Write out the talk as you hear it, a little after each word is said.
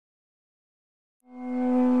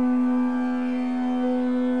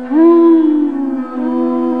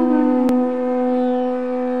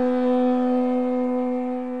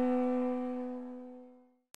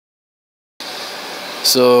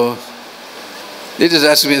So, they just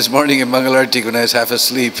asked me this morning in Mangalarti when I was half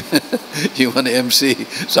asleep, you want to MC?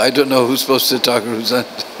 So I don't know who's supposed to talk or who's not.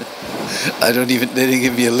 They didn't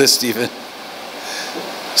give me a list even.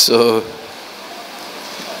 So,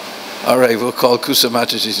 all right, we'll call Kusha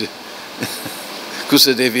Mataji,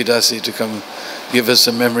 Kusha Devi Dasi to come give us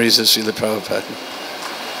some memories of Srila Prabhupada.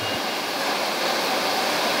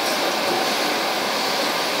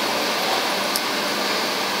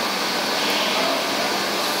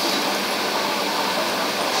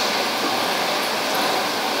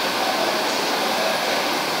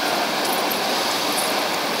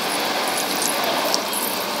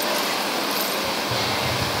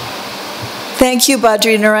 Thank you,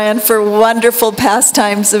 Badri Narayan, for wonderful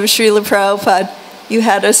pastimes of Srila Prabhupada. You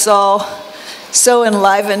had us all so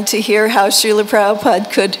enlivened to hear how Srila Prabhupada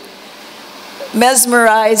could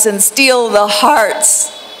mesmerize and steal the hearts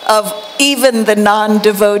of even the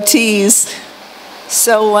non-devotees.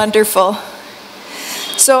 So wonderful.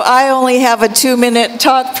 So I only have a 2-minute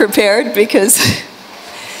talk prepared because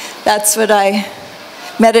that's what I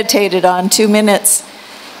meditated on, 2 minutes.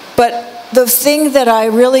 But the thing that I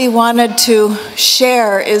really wanted to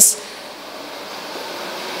share is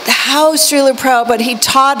how Srila Prabhupada, he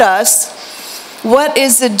taught us what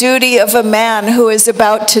is the duty of a man who is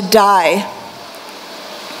about to die.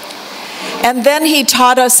 And then he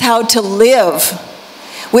taught us how to live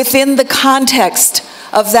within the context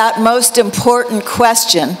of that most important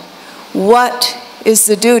question: what is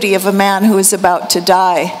the duty of a man who is about to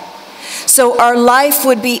die? So our life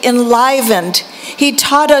would be enlivened. He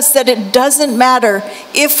taught us that it doesn't matter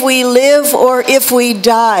if we live or if we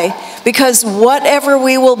die, because whatever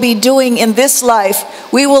we will be doing in this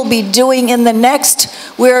life, we will be doing in the next.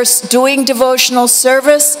 We're doing devotional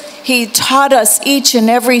service. He taught us each and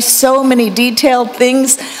every so many detailed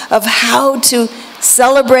things of how to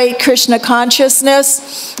celebrate Krishna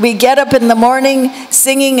consciousness. We get up in the morning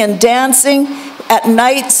singing and dancing, at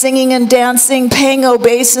night singing and dancing, paying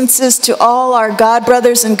obeisances to all our God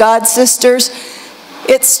brothers and God sisters.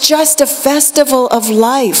 It's just a festival of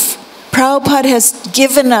life. Prabhupada has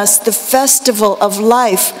given us the festival of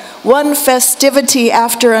life, one festivity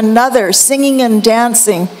after another, singing and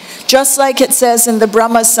dancing. Just like it says in the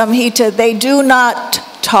Brahma Samhita, they do not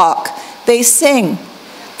talk, they sing.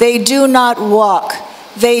 They do not walk,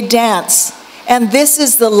 they dance. And this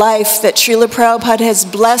is the life that Srila Prabhupada has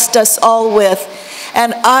blessed us all with.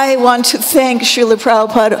 And I want to thank Srila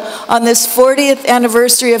Prabhupada on this 40th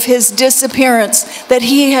anniversary of his disappearance, that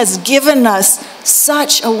he has given us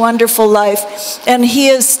such a wonderful life. And he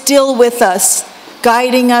is still with us,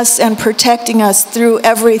 guiding us and protecting us through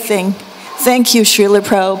everything. Thank you, Srila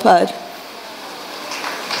Prabhupada.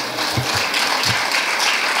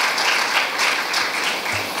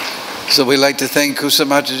 So we'd like to thank Kusha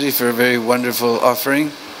Mataji for a very wonderful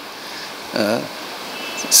offering.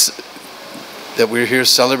 That we're here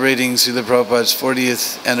celebrating Srila Prabhupada's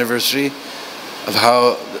 40th anniversary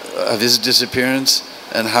of his disappearance,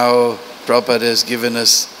 and how Prabhupada has given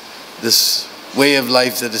us this way of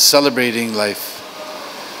life that is celebrating life.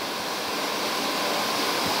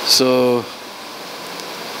 So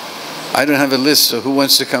I don't have a list, so who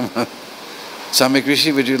wants to come? Samik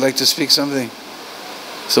Rishi, would you like to speak something?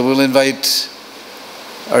 So we'll invite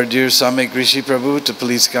our dear Samik Rishi Prabhu to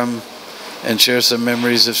please come and share some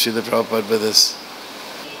memories of Srila Prabhupada with us.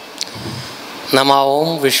 Nama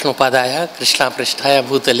Om Vishnu Padaya Krishna Prishtaya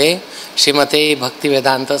Bhutale Srimate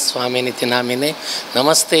Bhakti-Vedanta Swami Niti Namine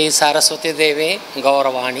Namaste Saraswati Deve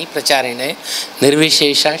Gauravani Pracharine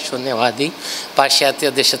Nirvishesha Shunyavadi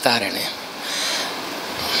Pashyatya Deshatarine.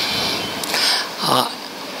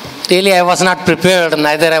 Really I was not prepared,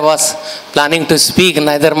 neither I was planning to speak,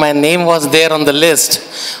 neither my name was there on the list,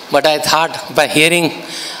 but I thought by hearing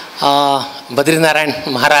Badri Narayan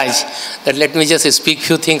Maharaj that let me just speak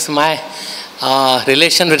few things. My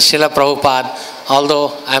relation with Srila Prabhupada,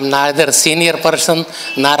 although I am neither a senior person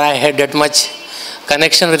nor I had that much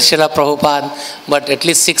connection with Srila Prabhupada, but at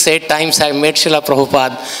least 6-8 times I met Srila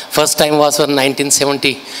Prabhupada. First time was in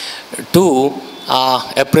 1972,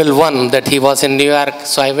 April 1, that he was in New York.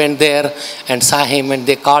 So I went there and saw him, and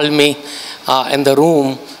they called me in the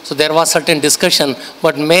room. So there was certain discussion,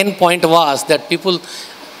 but main point was that people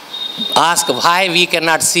ask why we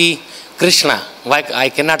cannot see Krishna, why I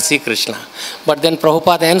cannot see Krishna. But then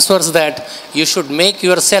Prabhupada answers that you should make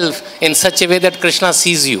yourself in such a way that Krishna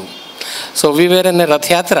sees you. So we were in a Rath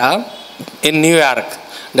Yatra in New York.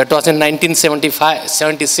 That was in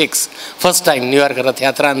 1976, first time New York Rath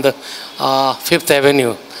Yatra on the 5th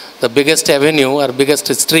Avenue. the biggest avenue or biggest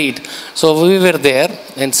street. So we were there.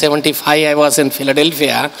 In 75, I was in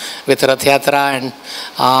Philadelphia with Rath Yatra, and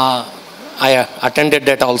I attended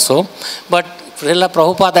that also. But Srila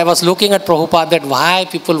Prabhupada, I was looking at Prabhupada, that why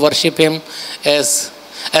people worship him as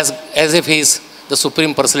if he's the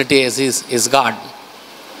Supreme Personality, as is God.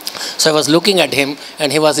 So I was looking at him,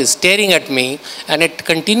 and he was staring at me, and it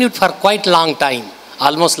continued for quite a long time,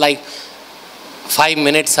 almost like 5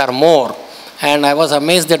 minutes or more. And I was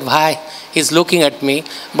amazed that why he's looking at me.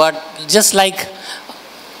 But just like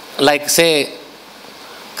say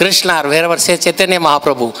Krishna or wherever, say Chaitanya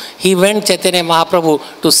Mahaprabhu, he went Chaitanya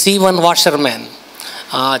Mahaprabhu to see one washerman.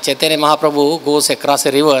 Chaitanya Mahaprabhu goes across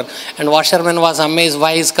a river, and washerman was amazed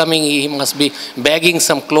why he's coming. He must be bagging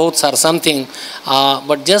some clothes or something.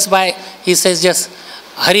 But just by, he says just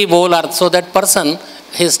Hari Bol, or so that person,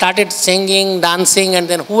 he started singing, dancing, and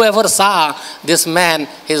then whoever saw this man,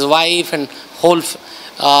 his wife and whole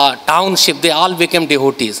township, they all became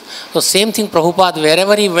devotees. So same thing Prabhupada,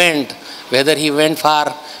 wherever he went, whether he went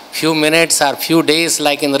for few minutes or few days,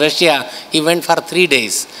 like in Russia, he went for 3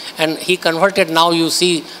 days. And he converted. Now you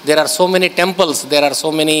see, there are so many temples, there are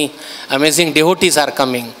so many amazing devotees are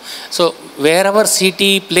coming. So wherever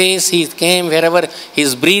city, place he came, wherever he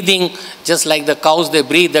is breathing, just like the cows, they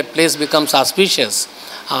breathe, that place becomes auspicious.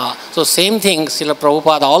 So same thing, Srila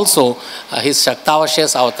Prabhupada also, his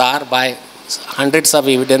Shaktavashya avatar, by hundreds of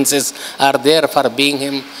evidences are there for being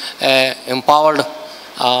him empowered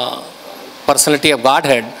personality of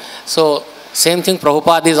Godhead. So same thing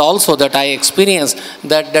Prabhupada is also, that I experienced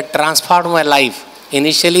that transformed my life.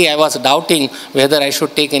 Initially I was doubting whether I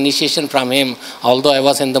should take initiation from him, although I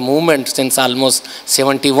was in the movement since almost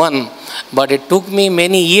 71. But it took me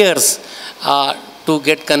many years to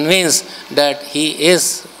get convinced that he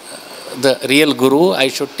is the real guru. I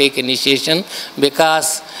should take initiation,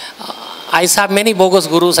 because I saw many bogus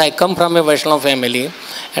gurus. I come from a Vaishnava family,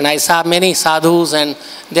 and I saw many sadhus, and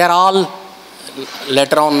they are all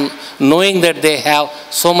later on knowing that they have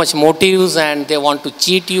so much motives and they want to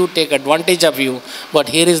cheat you, take advantage of you. But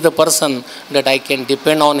here is the person that I can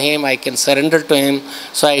depend on him, I can surrender to him.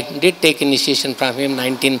 So I did take initiation from him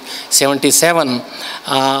 1977.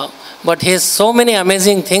 But he has so many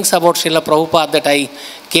amazing things about Srila Prabhupada that I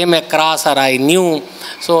came across or I knew.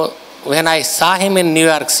 So when I saw him in New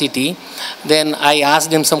York City, then I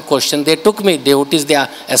asked him some questions. They took me, devotees, they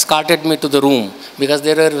escorted me to the room, because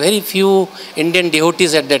there were very few Indian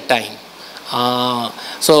devotees at that time.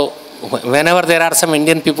 So whenever there are some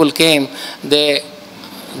Indian people came, the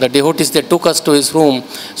devotees, they took us to his room.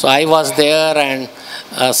 So I was there, and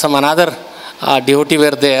some another devotee were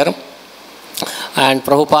there. And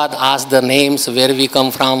Prabhupada asked the names, where we come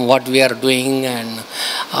from, what we are doing. And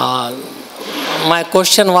my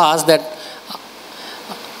question was that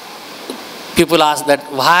people ask that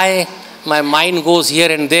why my mind goes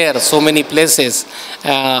here and there, so many places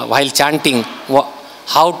while chanting,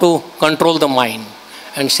 how to control the mind.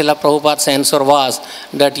 And Srila Prabhupada's answer was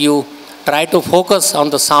that you try to focus on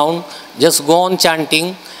the sound, just go on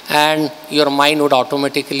chanting, and your mind would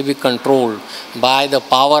automatically be controlled by the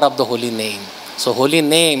power of the holy name. So holy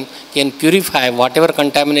name can purify whatever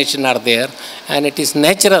contamination are there, and it is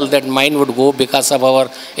natural that mind would go because of our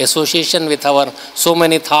association with our so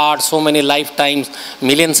many thoughts, so many lifetimes,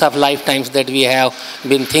 millions of lifetimes that we have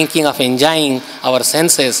been thinking of enjoying our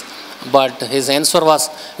senses. But his answer was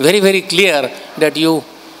very, very clear, that you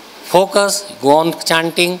focus, go on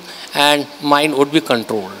chanting, and mind would be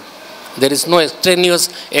controlled. There is no extraneous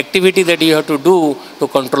activity that you have to do to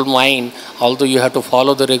control mind, although you have to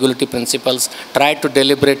follow the regulatory principles. Try to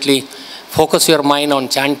deliberately focus your mind on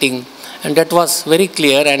chanting, and that was very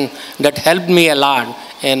clear, and that helped me a lot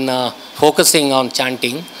in focusing on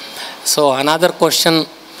chanting. So another question,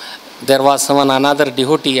 there was another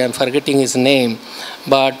devotee, I'm forgetting his name,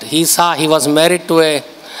 but he was married to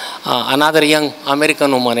another young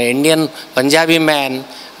American woman, an Indian Punjabi man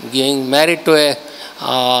getting married to a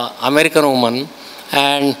American woman,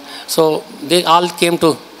 and so they all came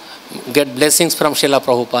to get blessings from Srila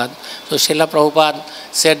Prabhupada. So Srila Prabhupada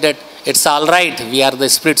said that it's all right, we are the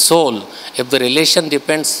spirit soul. If the relation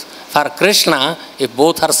depends for Krishna, if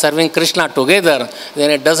both are serving Krishna together, then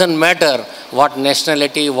it doesn't matter what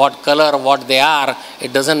nationality, what color, what they are.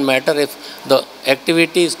 It doesn't matter if the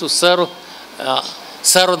activity is to serve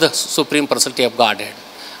the Supreme Personality of Godhead.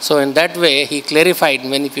 So in that way, he clarified.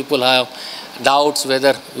 Many people have doubts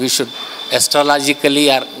whether we should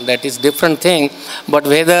astrologically, or that is different thing, but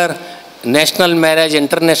whether national marriage,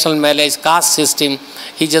 international marriage, caste system,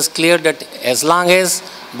 he just cleared that as long as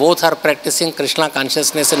both are practicing Krishna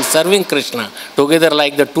consciousness and serving Krishna together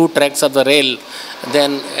like the two tracks of the rail,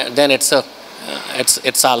 then it's a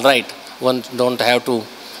it's all right. One don't have to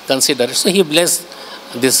consider. So he blessed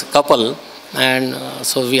this couple, and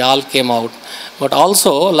so we all came out. But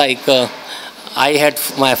also, like, I had,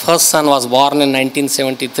 my first son was born in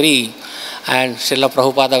 1973, and Srila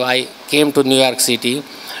Prabhupada, I came to New York City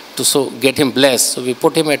to so get him blessed. So we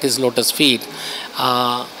put him at his lotus feet,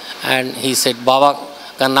 and he said, Baba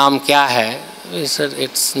ka naam kya hai? He said,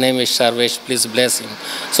 its name is Sarvesh, please bless him.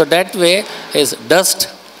 So that way, his dust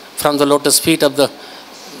from the lotus feet of the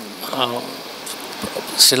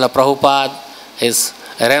Srila Prabhupada, his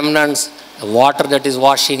remnants, water that is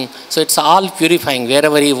washing, so it's all purifying.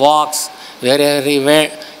 Wherever he walks, wherever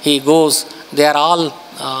he goes, they are all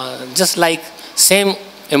just like same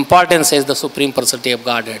importance as the Supreme Personality of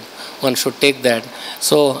Godhead. One should take that.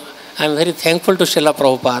 So I am very thankful to Srila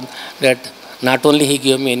Prabhupada that not only he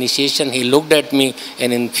gave me initiation, he looked at me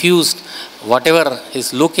and infused whatever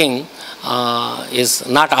is looking is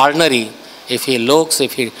not ordinary. If he looks,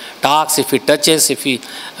 if he talks, if he touches, if he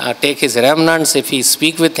take his remnants, if he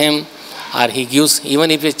speak with him, or he gives, even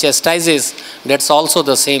if he chastises, that's also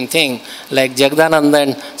the same thing, like Jagdananda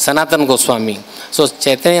and Sanatana Goswami. So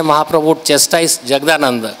Chaitanya Mahaprabhu would chastise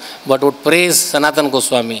Jagdananda, but would praise Sanatana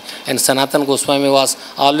Goswami. And Sanatana Goswami was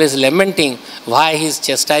always lamenting why he is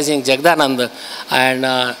chastising Jagdananda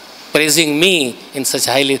and praising me in such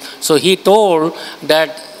highly. So he told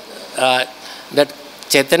that that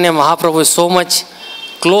Chaitanya Mahaprabhu is so much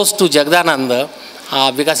close to Jagdananda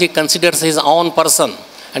because he considers his own person.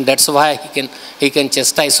 And that's why he can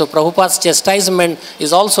chastise. So Prabhupada's chastisement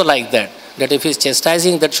is also like that. That if he is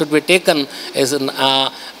chastising, that should be taken as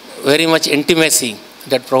very much intimacy.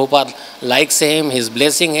 That Prabhupada likes him, he is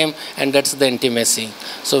blessing him, and that's the intimacy.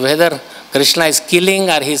 So whether Krishna is killing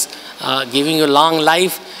or he is giving you long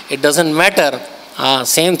life, it doesn't matter.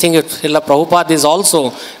 Same thing with Srila Prabhupada is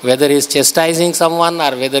also, whether he is chastising someone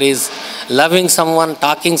or whether he is loving someone,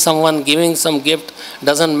 talking someone, giving some gift,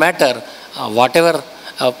 doesn't matter. Whatever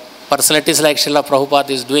personalities like Srila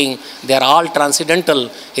Prabhupada is doing, they are all transcendental.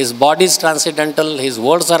 His body is transcendental, his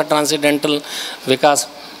words are transcendental, because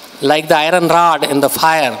like the iron rod in the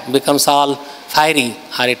fire becomes all fiery,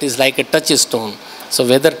 or it is like a touchstone. So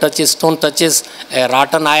whether touchstone touches a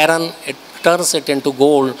rotten iron, it turns it into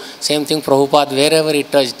gold. Same thing Prabhupada, wherever he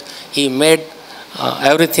touched, he made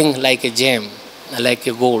everything like a gem, like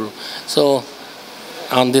a gold. So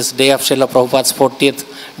on this day of Srila Prabhupada's 40th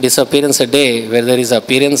disappearance day, where there is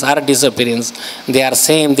appearance or disappearance, they are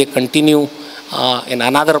same, they continue in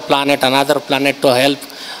another planet to help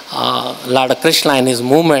Lord Krishna in his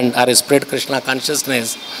movement or spread Krishna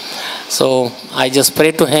consciousness. So I just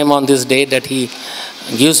pray to him on this day that he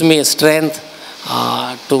gives me strength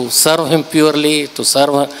to serve him purely, to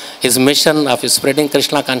serve his mission of spreading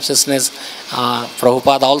Krishna consciousness.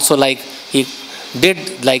 Prabhupada also, like he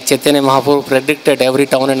did, like Chaitanya Mahaprabhu predicted, every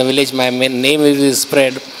town and village my name will be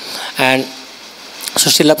spread. And so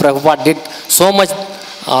Srila Prabhupada did so much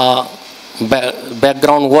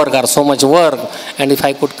background work or so much work, and if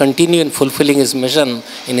I could continue in fulfilling his mission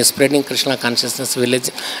in spreading Krishna consciousness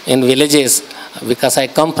in villages, because I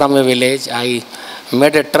come from a village, I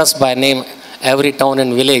made a trust by name, every town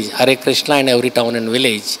and village, Hare Krishna in every town and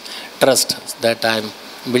village, trust that I am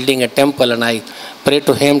building a temple, and I pray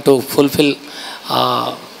to him to fulfill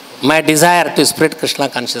my desire to spread Krishna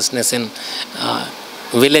consciousness in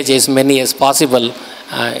villages, many as possible,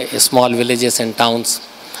 small villages and towns.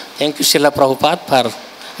 Thank you, Srila Prabhupada,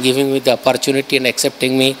 for giving me the opportunity and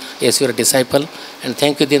accepting me as your disciple. And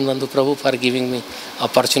thank you, Dinbandhu Prabhu, for giving me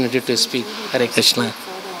opportunity to speak. Hare Krishna.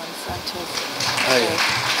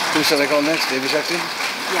 Who shall I call next? Daivishakti?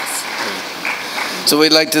 Yes. So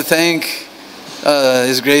we'd like to thank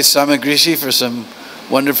His Grace Samik Rishi for some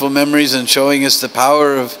wonderful memories and showing us the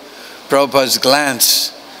power of Prabhupada's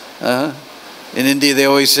glance. In India, they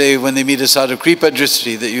always say when they meet a sadhu, kripa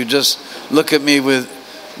drishti, that you just look at me with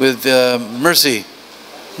mercy.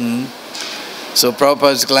 So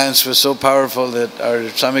Prabhupada's glance was so powerful that our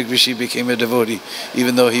Samik Rishi became a devotee,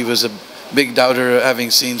 even though he was a big doubter, having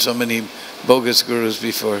seen so many bogus gurus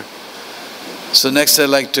before. So next I'd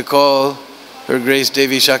like to call Her Grace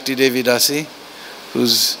Daivishakti Devi Dasi,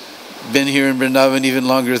 who's been here in Vrindavan even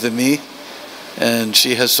longer than me, and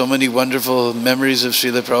she has so many wonderful memories of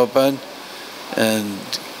Srila Prabhupada and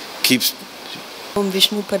keeps... Om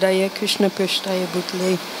Vishnu Padaya Krishna Prashtaya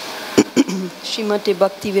Bhutle Shrimate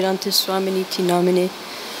Bhakti Vedanta Swamini Namine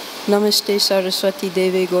Namaste Saraswati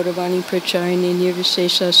Deve Gauravani Pracharine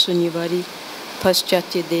Nirvisesha Sunyavari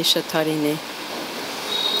Paschatya Desha Tarine.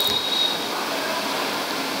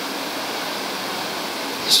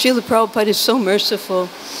 Srila Prabhupada is so merciful.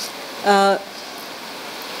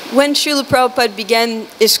 When Srila Prabhupada began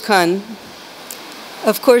ISKCON,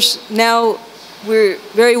 Of course, now we're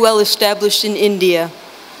very well established in India.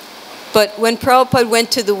 But when Prabhupada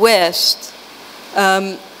went to the West,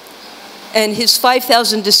 and his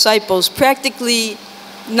 5,000 disciples, practically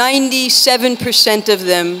 97% of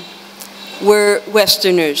them were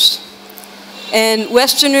Westerners. And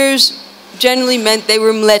Westerners generally meant they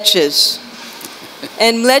were mlechas.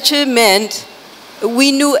 And mlecha meant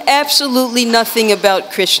we knew absolutely nothing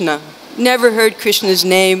about Krishna. Never heard Krishna's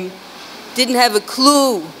name, didn't have a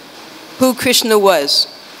clue who Krishna was.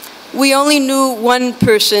 We only knew one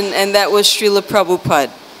person, and that was Srila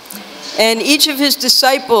Prabhupada. And each of his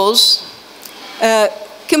disciples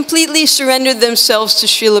completely surrendered themselves to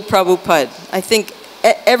Srila Prabhupada. I think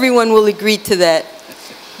everyone will agree to that,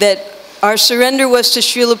 that our surrender was to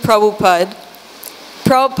Srila Prabhupada.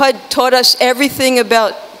 Prabhupada taught us everything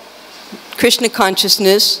about Krishna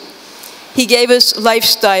consciousness. He gave us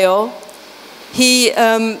lifestyle. He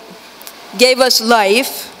gave us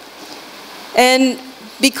life. And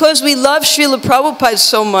because we love Srila Prabhupada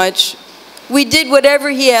so much, we did whatever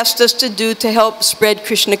he asked us to do to help spread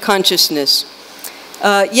Krishna consciousness.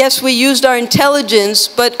 Yes, we used our intelligence,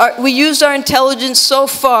 but we used our intelligence so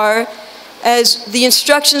far as the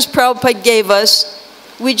instructions Prabhupada gave us,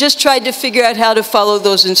 we just tried to figure out how to follow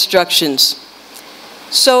those instructions.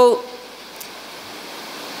 So,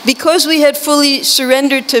 because we had fully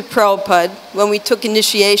surrendered to Prabhupada when we took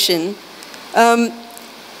initiation,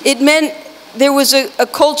 it meant there was a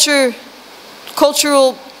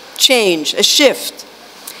cultural change, a shift.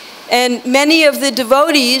 And many of the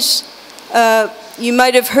devotees, you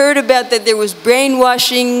might have heard about that there was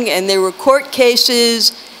brainwashing and there were court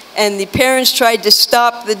cases and the parents tried to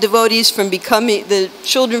stop the devotees from becoming, the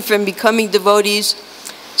children from becoming devotees.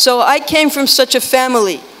 So I came from such a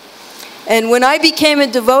family. And when I became a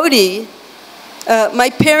devotee, my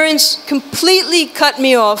parents completely cut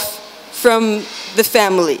me off from the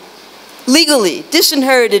family. Legally,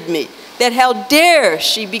 disinherited me. That how dare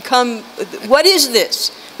she become, what is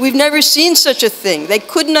this? We've never seen such a thing. They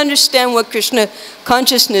couldn't understand what Krishna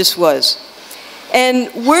consciousness was.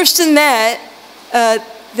 And worse than that,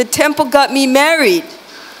 the temple got me married.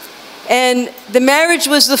 And the marriage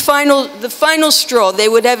was the final straw. They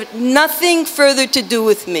would have nothing further to do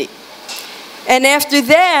with me. And after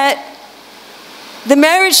that, the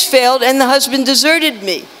marriage failed and the husband deserted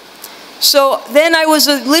me. So then I was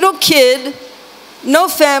a little kid, no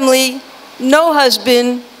family, no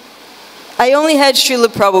husband. I only had Srila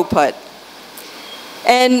Prabhupada.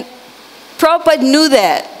 And Prabhupada knew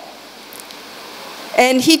that.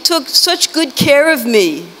 And he took such good care of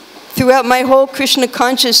me throughout my whole Krishna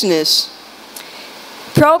consciousness.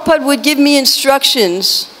 Prabhupada would give me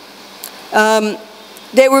instructions.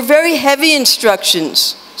 They were very heavy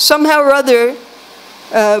instructions. Somehow or other,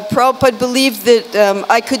 Prabhupada believed that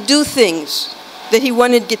I could do things that he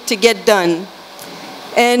wanted to get done.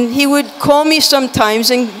 And he would call me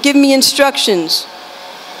sometimes and give me instructions.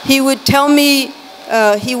 He would tell me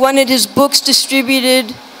he wanted his books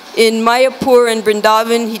distributed in Mayapur and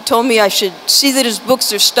Vrindavan. He told me I should see that his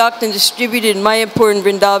books are stocked and distributed in Mayapur and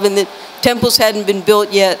Vrindavan, that temples hadn't been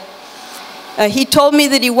built yet. He told me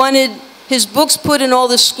that he wanted his books put in all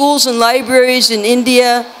the schools and libraries in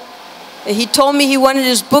India. He told me he wanted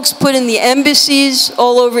his books put in the embassies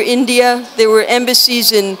all over India. There were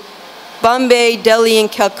embassies in Bombay, Delhi,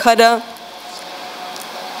 and Calcutta.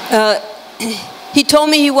 He told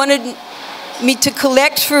me he wanted me to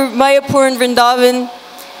collect for Mayapur and Vrindavan.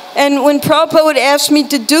 And when Prabhupada would ask me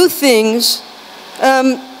to do things,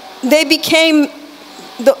 they became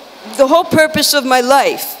the whole purpose of my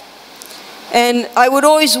life. And I would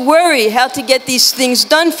always worry how to get these things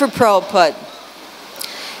done for Prabhupada.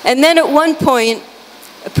 And then at one point,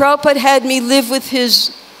 Prabhupada had me live with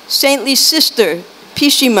his saintly sister,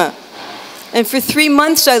 Pishima. And for 3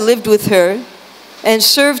 months I lived with her and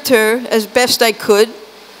served her as best I could.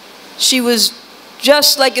 She was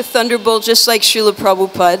just like a thunderbolt, just like Srila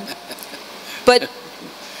Prabhupada. But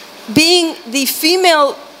being the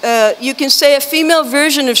female, you can say a female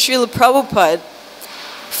version of Srila Prabhupada,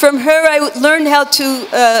 from her I learned how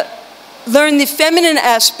to learn the feminine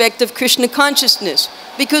aspect of Krishna consciousness,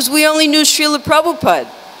 because we only knew Srila Prabhupada.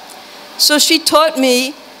 So she taught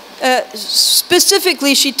me,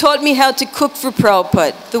 specifically she taught me how to cook for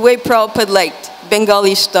Prabhupada, the way Prabhupada liked,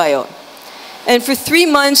 Bengali style. And for 3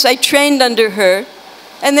 months I trained under her.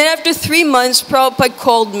 And then after 3 months, Prabhupada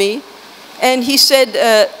called me and he said,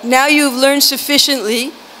 now you've learned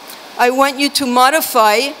sufficiently, I want you to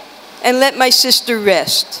modify and let my sister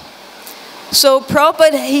rest. So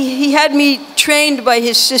Prabhupada, he had me trained by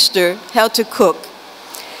his sister how to cook.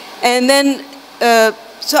 And then,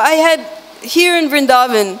 so I had, here in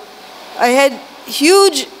Vrindavan, I had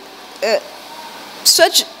huge,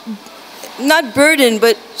 such, not burden,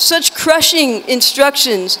 but such crushing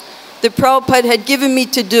instructions that Prabhupada had given me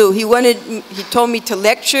to do. He told me to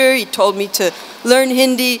lecture, he told me to learn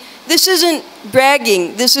Hindi. This isn't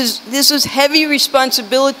bragging, this is heavy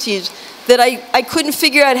responsibilities that I couldn't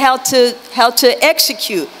figure out how to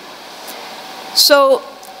execute. So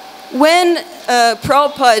when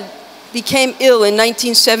Prabhupada became ill in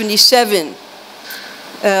 1977,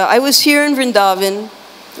 I was here in Vrindavan.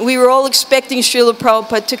 We were all expecting Srila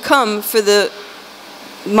Prabhupada to come for the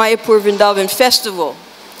Mayapur Vrindavan festival.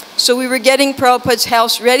 So we were getting Prabhupada's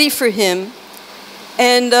house ready for him,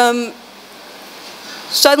 and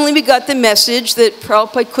suddenly we got the message that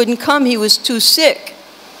Prabhupada couldn't come, he was too sick.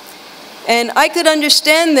 And I could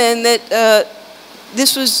understand then that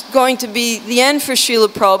this was going to be the end for Srila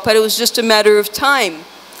Prabhupada. It was just a matter of time.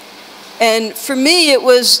 And for me, it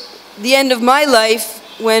was the end of my life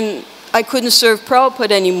when I couldn't serve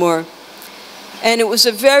Prabhupada anymore. And it was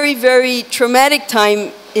a very, very traumatic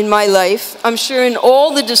time in my life. I'm sure in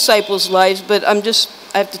all the disciples' lives, but I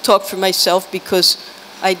have to talk for myself because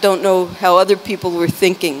I don't know how other people were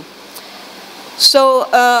thinking. So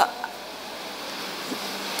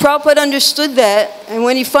Prabhupada understood that, and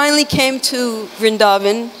when he finally came to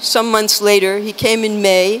Vrindavan, some months later, he came in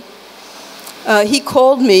May, he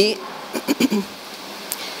called me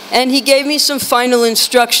and he gave me some final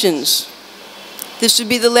instructions. This would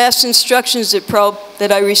be the last instructions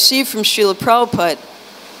that I received from Srila Prabhupada.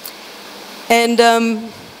 And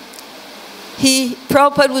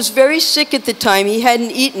Prabhupada was very sick at the time. He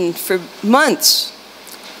hadn't eaten for months.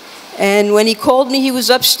 And when he called me, he was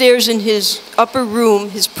upstairs in his upper room,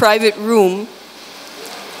 his private room.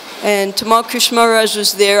 And Tamal Krishna Maharaj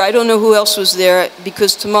was there. I don't know who else was there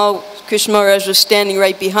because Tamal Krishna Maharaj was standing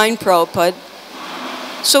right behind Prabhupada.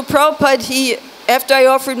 So Prabhupada, after I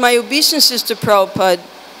offered my obeisances to Prabhupada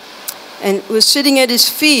and was sitting at his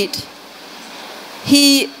feet,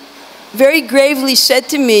 he very gravely said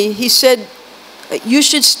to me, he said, "You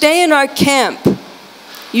should stay in our camp.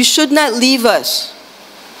 You should not leave us."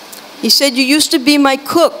 He said, "You used to be my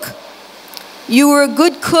cook. You were a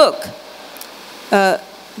good cook.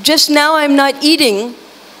 Just now I'm not eating,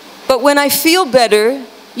 but when I feel better,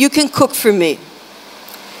 you can cook for me."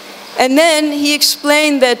 And then he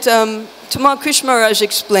explained that, Tamal Krishna Maharaj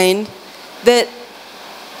explained that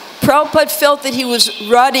Prabhupada felt that he was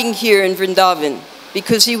rotting here in Vrindavan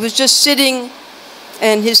because he was just sitting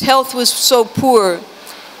and his health was so poor.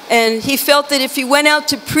 And he felt that if he went out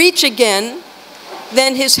to preach again,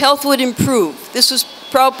 then his health would improve. This was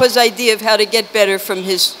Prabhupada's idea of how to get better from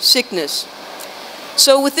his sickness.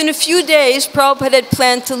 So within a few days, Prabhupada had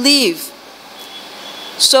planned to leave.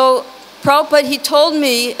 So Prabhupada, he told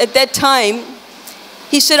me at that time,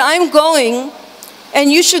 he said, "I'm going,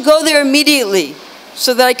 and you should go there immediately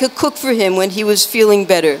so that I could cook for him when he was feeling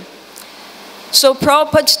better." So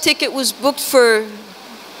Prabhupada's ticket was booked for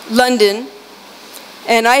London,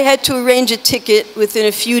 and I had to arrange a ticket within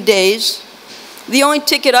a few days. The only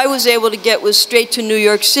ticket I was able to get was straight to New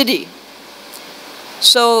York City.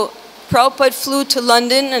 So Prabhupada flew to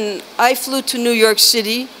London, and I flew to New York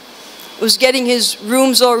City. Was getting his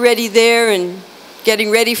rooms already there and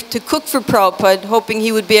getting ready to cook for Prabhupada, hoping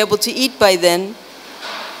he would be able to eat by then.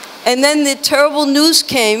 And then the terrible news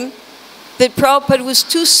came that Prabhupada was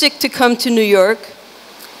too sick to come to New York,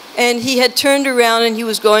 and he had turned around and he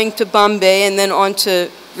was going to Bombay and then on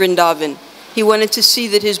to Vrindavan. He wanted to see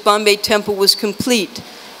that his Bombay temple was complete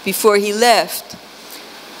before he left.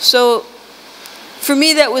 So for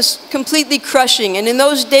me that was completely crushing, and in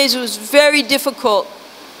those days it was very difficult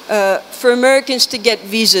for Americans to get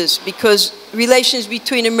visas because relations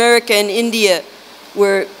between America and India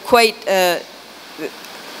were quite,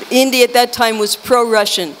 India at that time was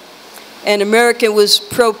pro-Russian and America was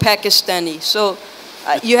pro-Pakistani. So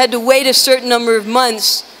you had to wait a certain number of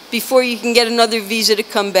months before you can get another visa to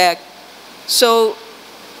come back. So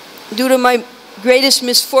due to my greatest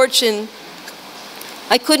misfortune,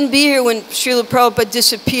 I couldn't be here when Srila Prabhupada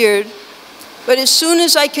disappeared, but as soon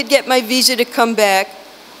as I could get my visa to come back,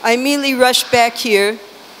 I immediately rushed back here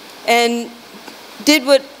and did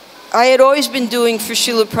what I had always been doing for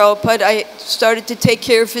Srila Prabhupada. I started to take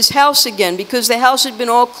care of his house again because the house had been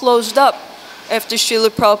all closed up after Srila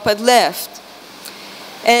Prabhupada left.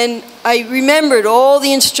 And I remembered all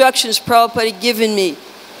the instructions Prabhupada had given me.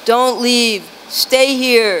 Don't leave, stay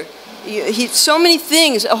here. So many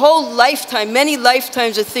things, a whole lifetime, many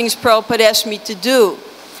lifetimes of things Prabhupada asked me to do.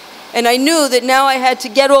 And I knew that now I had to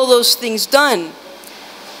get all those things done.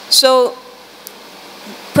 So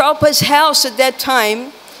Prabhupada's house at that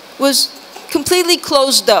time was completely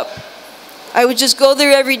closed up. I would just go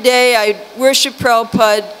there every day. I'd worship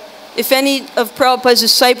Prabhupada. If any of Prabhupada's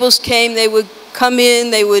disciples came, they would come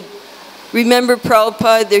in, they would remember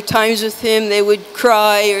Prabhupada, their times with him, they would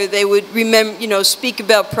cry, or they would remember, speak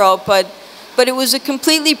about Prabhupada. But it was a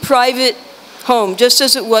completely private home, just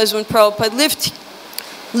as it was when Prabhupada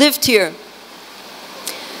lived here.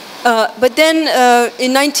 But then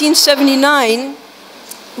in 1979,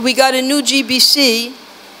 we got a new GBC,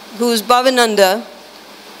 who was Bhavananda,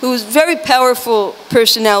 who was a very powerful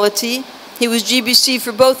personality. He was GBC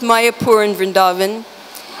for both Mayapur and Vrindavan.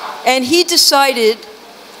 And he decided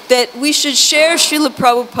that we should share Srila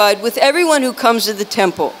Prabhupada with everyone who comes to the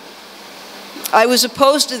temple. I was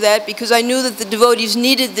opposed to that because I knew that the devotees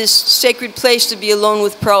needed this sacred place to be alone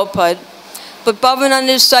with Prabhupada. But Bhavananda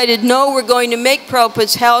decided, no, we're going to make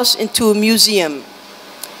Prabhupada's house into a museum.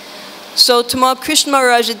 So Tamal Krishna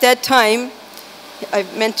Maharaj at that time, I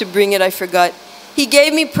meant to bring it, I forgot, he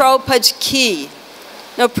gave me Prabhupada's key.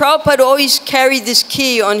 Now Prabhupada always carried this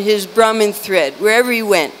key on his Brahmin thread, wherever he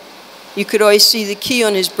went. You could always see the key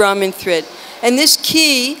on his Brahmin thread. And this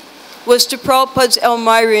key was to Prabhupada's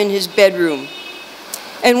Almirah in his bedroom.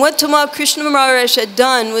 And what Tamal Krishna Maharaj had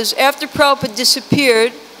done was, after Prabhupada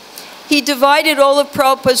disappeared, he divided all of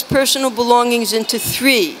Prabhupada's personal belongings into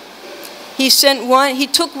 3. He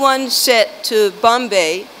took one set to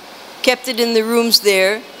Bombay, kept it in the rooms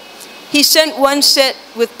there. He sent one set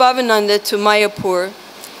with Bhavananda to Mayapur,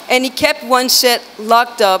 and he kept one set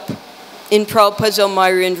locked up in Prabhupada's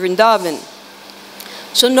Almirah in Vrindavan.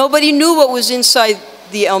 So nobody knew what was inside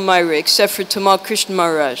the Almirah except for Tamal Krishna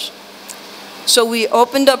Maharaj. So we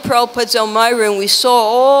opened up Prabhupada's Almirah and we saw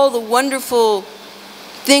all the wonderful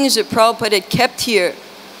things that Prabhupada had kept here.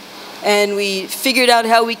 And we figured out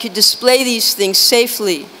how we could display these things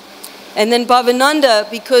safely. And then Bhavananda,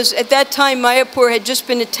 because at that time Mayapur had just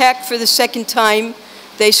been attacked for the 2nd time.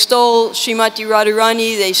 They stole Srimati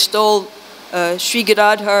Radharani, they stole Sri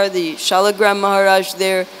Gadadhar, the Shalagram Maharaj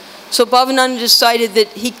there. So Bhavananda decided that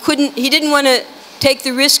he didn't want to take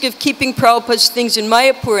the risk of keeping Prabhupada's things in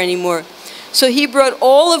Mayapur anymore. So he brought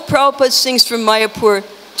all of Prabhupada's things from Mayapur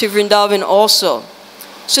to Vrindavan also.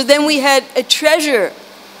 So then we had a treasure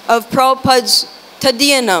of Prabhupada's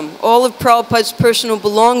Tadiyanam, all of Prabhupada's personal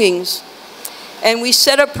belongings. And we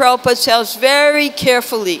set up Prabhupada's house very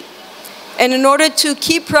carefully. And in order to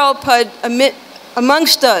keep Prabhupada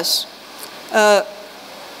amongst us,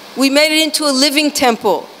 we made it into a living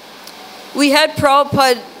temple. We had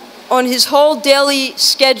Prabhupada on his whole daily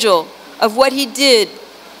schedule of what he did.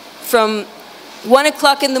 From 1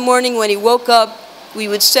 o'clock in the morning when he woke up, we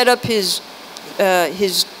would set up his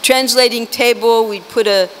translating table. We'd put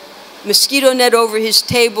a mosquito net over his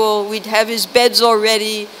table. We'd have his beds all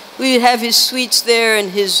ready. We would have his sweets there and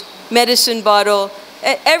his medicine bottle.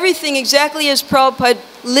 Everything exactly as Prabhupada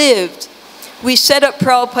lived. We set up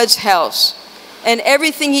Prabhupada's house. And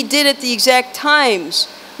everything he did at the exact times,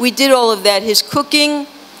 we did all of that. His cooking,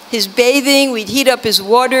 his bathing, we'd heat up his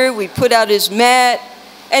water, we'd put out his mat.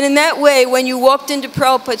 And in that way, when you walked into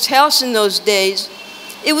Prabhupada's house in those days,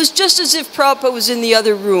 it was just as if Prabhupada was in the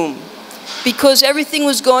other room, because everything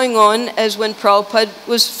was going on as when Prabhupada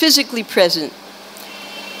was physically present.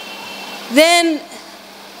 Then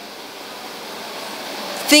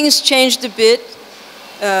things changed a bit.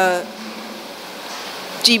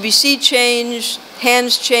 GBC changed,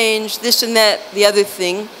 hands changed, this and that, the other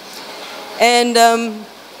thing. And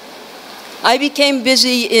I became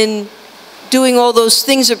busy in doing all those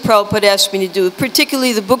things that Prabhupada asked me to do,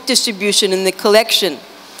 particularly the book distribution and the collection.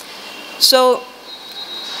 So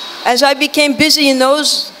as I became busy in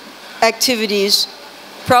those activities,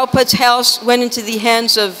 Prabhupada's house went into the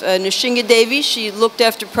hands of Nrsinga Devi. She looked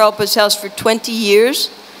after Prabhupada's house for 20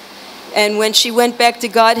 years. And when she went back to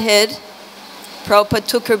Godhead, Prabhupada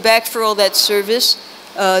took her back for all that service.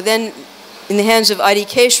 Then in the hands of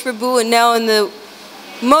ISKCON Prabhu, and now in the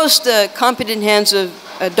most competent hands of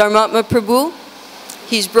Dharmatma Prabhu.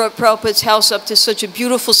 He's brought Prabhupada's house up to such a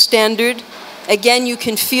beautiful standard. Again, you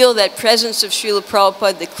can feel that presence of Srila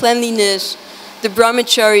Prabhupada, the cleanliness, the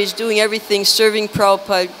brahmacharis doing everything, serving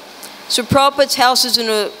Prabhupada. So Prabhupada's house is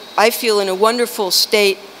I feel, in a wonderful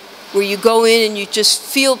state where you go in and you just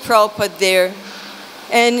feel Prabhupada there.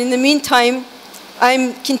 And in the meantime,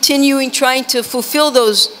 I'm continuing trying to fulfill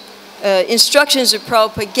those instructions that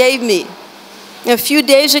Prabhupada gave me. A few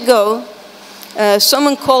days ago,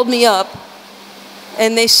 someone called me up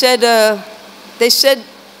and they said,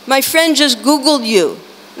 my friend just Googled you.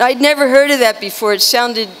 Now, I'd never heard of that before. It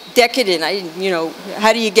sounded decadent. I didn't,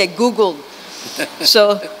 how do you get Googled?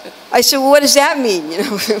 So I said, well, what does that mean,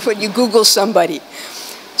 when you Google somebody?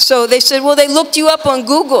 So they said, well, they looked you up on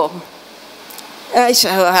Google. And I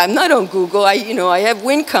said, oh, I'm not on Google. I have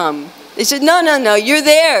Wincom. They said, no, you're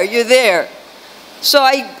there, you're there. So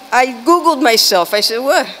I Googled myself. I said,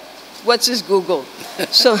 what's this Google?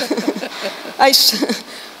 So I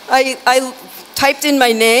typed in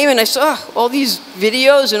my name and I saw all these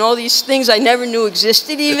videos and all these things I never knew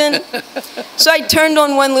existed even. So I turned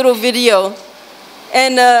on one little video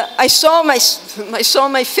and I saw my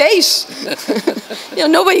face.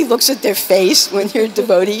 Nobody looks at their face when you're a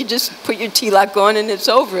devotee. You just put your tilak on and it's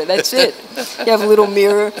over. That's it. You have a little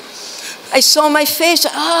mirror. I saw my face.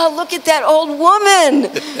 Oh, look at that old woman.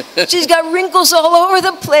 She's got wrinkles all over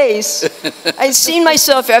the place. I'd seen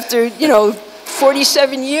myself after,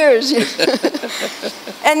 47 years.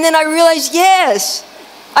 And then I realized, yes,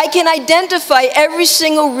 I can identify every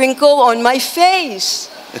single wrinkle on my face.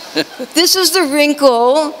 This is the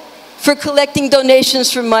wrinkle for collecting donations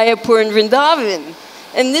from Mayapur and Vrindavan.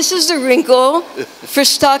 And this is the wrinkle for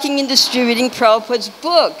stocking and distributing Prabhupada's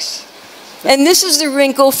books. And this is the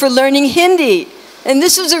wrinkle for learning Hindi. And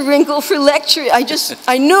this is a wrinkle for lecturing.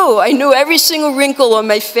 I knew every single wrinkle on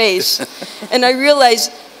my face. And I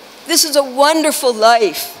realized this is a wonderful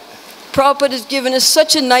life. Prabhupada has given us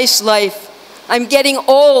such a nice life. I'm getting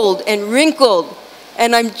old and wrinkled.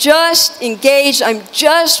 And I'm just engaged, I'm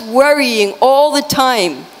just worrying all the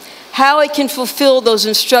time how I can fulfill those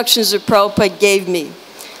instructions that Prabhupada gave me.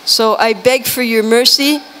 So I beg for your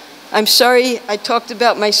mercy. I'm sorry I talked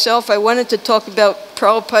about myself. I wanted to talk about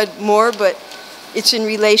Prabhupada more, but it's in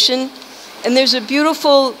relation. And there's a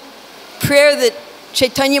beautiful prayer that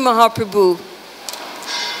Chaitanya Mahaprabhu,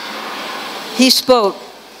 he spoke.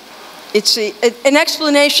 It's an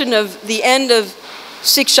explanation of the end of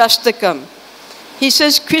Sikshastakam. He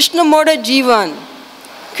says, Krishna Mora Jivan,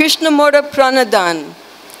 Krishna Mora Pranadan,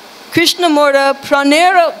 Krishna Mora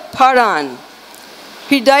Pranera Paran,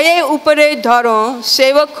 Hidaye Upare Dharon,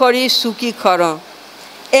 Seva Kori Suki Karan,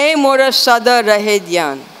 E Mora Sada Rahe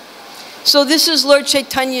Dhyan. So this is Lord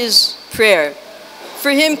Chaitanya's prayer.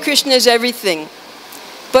 For him, Krishna is everything.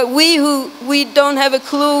 But we don't have a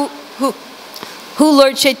clue who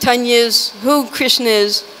Lord Chaitanya is, who Krishna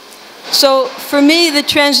is. So for me, the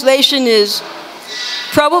translation is,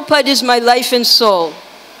 Prabhupada is my life and soul.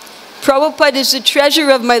 Prabhupada is the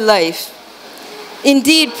treasure of my life.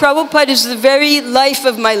 Indeed, Prabhupada is the very life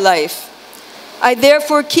of my life. I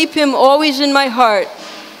therefore keep him always in my heart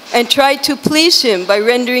and try to please him by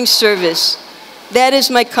rendering service. That is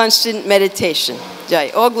my constant meditation. Jai.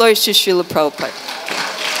 All glories to Srila Prabhupada.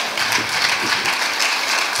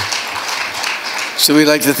 So we'd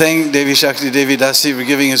like to thank Daivishakti Devi Dasi for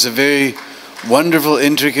giving us a very wonderful,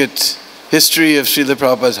 intricate history of Srila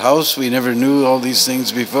Prabhupada's house. We never knew all these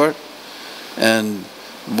things before. And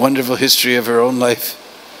wonderful history of her own life.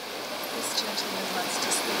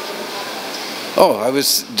 Oh, I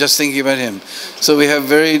was just thinking about him. So we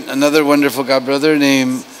have another wonderful godbrother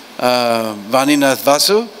named Vaninath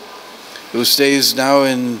Vasu, who stays now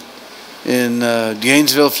in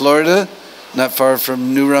Gainesville, Florida, not far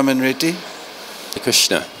from New Ramanreti.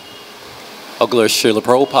 Krishna. All glories to Srila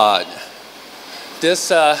Prabhupada.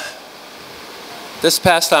 This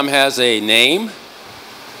pastime has a name.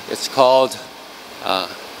 It's called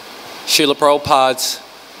Srila Prabhupada's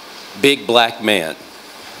Big Black Man.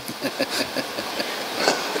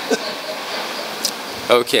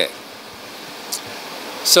 Okay.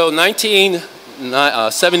 So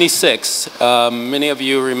 1976, many of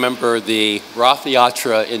you remember the Rath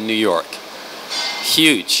Yatra in New York.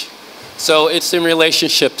 Huge. So it's in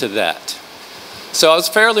relationship to that. So I was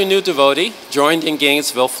a fairly new devotee, joined in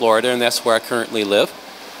Gainesville, Florida, and that's where I currently live.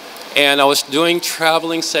 And I was doing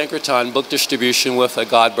traveling Sankirtan book distribution with a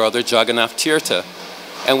godbrother, Jagannath Tirtha.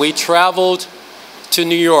 And we traveled to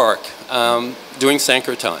New York doing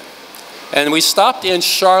Sankirtan. And we stopped in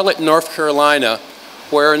Charlotte, North Carolina,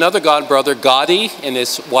 where another godbrother, Gadi, and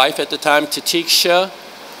his wife at the time, Tatiksha,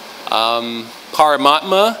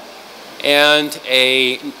 Paramatma, and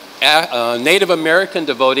a Native American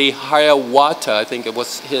devotee, Hiawatha, I think it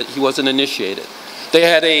was, he wasn't initiated. They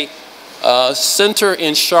had a center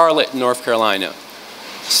in Charlotte, North Carolina.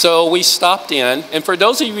 So we stopped in, and for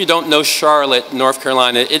those of you who don't know Charlotte, North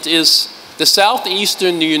Carolina, it is the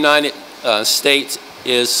southeastern United States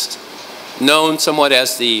is known somewhat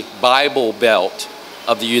as the Bible Belt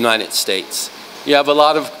of the United States. You have a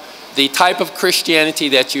lot of, the type of Christianity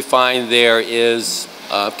that you find there is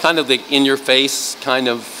kind of the in-your-face kind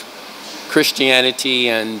of Christianity,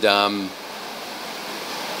 and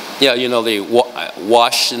yeah, you know, they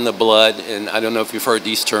wash in the blood, and I don't know if you've heard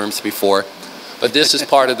these terms before, but this is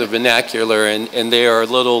part of the vernacular, and they are a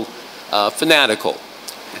little fanatical.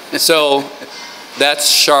 So that's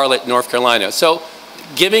Charlotte, North Carolina. So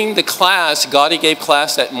giving the class, Gaudi gave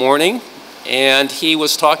class that morning, and he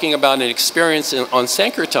was talking about an experience on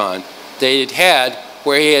Sankirtan they had had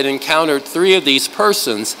where he had encountered 3 of these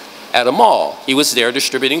persons at a mall. He was there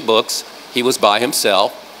distributing books. He was by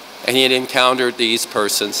himself, and he had encountered these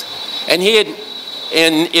persons. And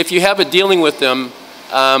if you have a dealing with them,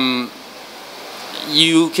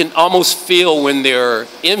 you can almost feel when their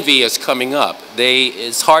envy is coming up.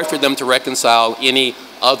 It's hard for them to reconcile any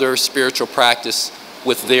other spiritual practice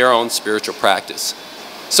with their own spiritual practice.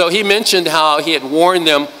 So he mentioned how he had warned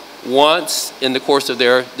them once in the course of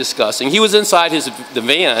their discussing. He was inside the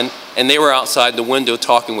van, and they were outside the window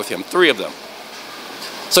talking with him, 3 of them.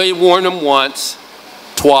 So he warned them once,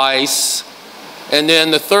 twice, and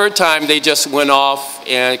then the 3rd time they just went off,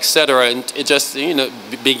 and etc. And it just,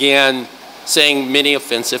 began saying many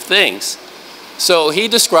offensive things. So he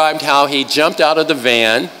described how he jumped out of the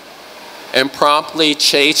van and promptly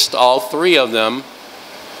chased all 3 of them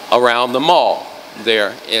around the mall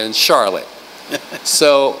there in Charlotte.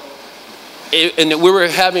 So, and we were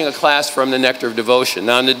having a class from the Nectar of Devotion.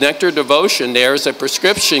 Now in the Nectar of Devotion, there's a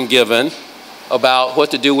prescription given about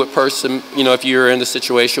what to do with person, if you're in a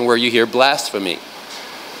situation where you hear blasphemy.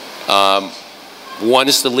 One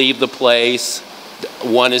is to leave the place.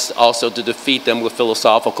 One is also to defeat them with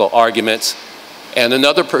philosophical arguments. And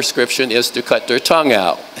another prescription is to cut their tongue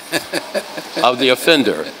out of the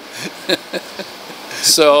offender.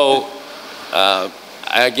 So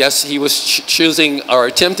I guess he was choosing or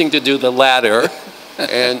attempting to do the latter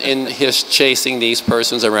and in his chasing these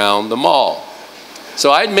persons around the mall.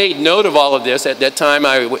 So I'd made note of all of this. At that time,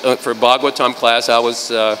 for Bhagavatam class, I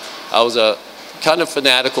was a kind of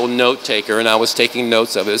fanatical note taker, and I was taking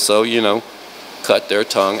notes of it. So, cut their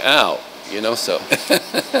tongue out, so.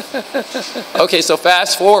 Okay, so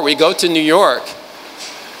fast forward, we go to New York.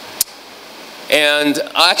 And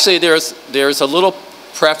actually there's a little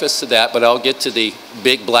preface to that, but I'll get to the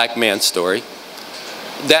big black man story.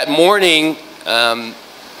 That morning,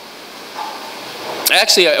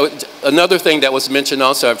 actually another thing that was mentioned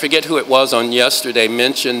also, I forget who it was on yesterday,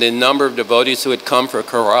 mentioned the number of devotees who had come for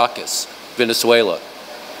Caracas, Venezuela.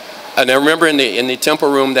 And I remember in the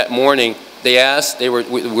temple room that morning, they asked, they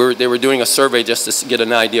were doing a survey just to get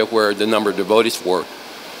an idea of where the number of devotees were.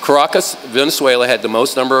 Caracas, Venezuela had the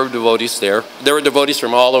most number of devotees there. There were devotees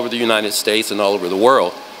from all over the United States and all over the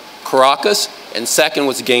world. Caracas, and second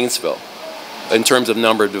was Gainesville in terms of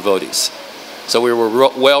number of devotees. So we were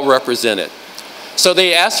well represented. So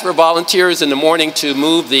they asked for volunteers in the morning to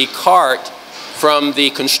move the cart from the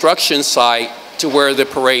construction site to where the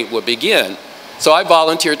parade would begin. So I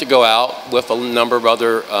volunteered to go out with a number of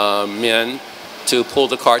other men to pull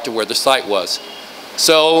the cart to where the site was.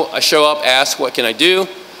 So I show up, ask, what can I do?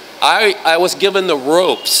 I was given the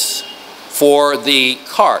ropes for the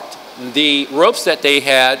cart. The ropes that they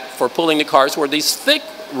had for pulling the carts were these thick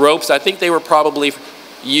ropes. I think they were probably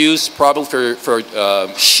used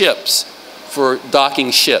for ships, for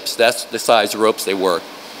docking ships. That's the size ropes they were.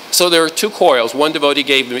 So there were 2 coils. One devotee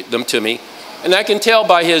gave them to me. And I can tell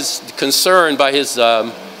by his concern, by his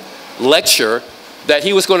lecture, that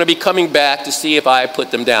he was going to be coming back to see if I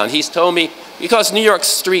put them down. He's told me, because New York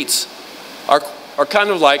streets are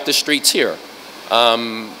kind of like the streets here.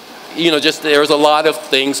 Just there's a lot of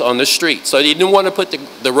things on the street. So he didn't want to put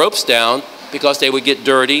the ropes down because they would get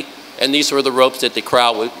dirty, and these were the ropes that the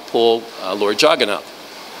crowd would pull Lord Jagannath.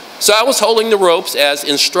 So I was holding the ropes as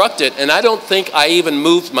instructed, and I don't think I even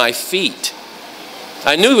moved my feet.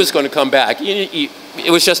 I knew he was going to come back.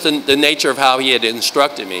 It was just the nature of how he had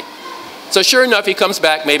instructed me. So sure enough, he comes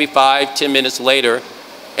back maybe 5-10 minutes later,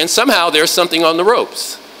 and somehow there's something on the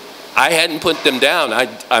ropes. I hadn't put them down.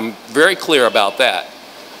 I'm very clear about that.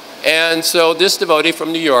 And so this devotee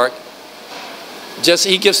from New York,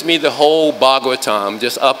 he gives me the whole Bhagavatam,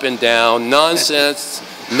 just up and down, nonsense,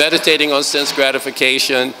 meditating on sense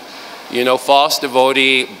gratification, false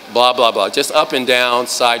devotee, blah, blah, blah, just up and down,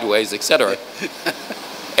 sideways, etc.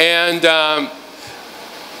 And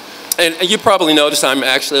you probably noticed I'm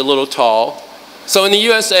actually a little tall. So in the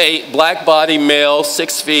USA, black body, male,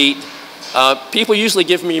 6 feet, people usually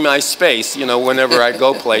give me my space, whenever I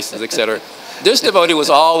go places, etc. This devotee was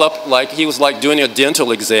all up he was like doing a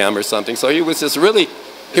dental exam or something. So he was just he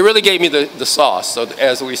really gave me the sauce, so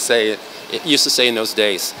as we say it used to say in those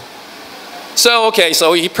days. So, okay,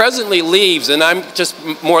 so he presently leaves, and I'm just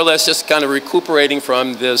more or less just kind of recuperating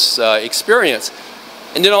from this experience.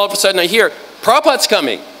 And then all of a sudden I hear, Prabhupada's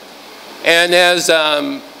coming. And as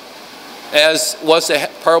was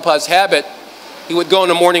Prabhupada's habit, he would go on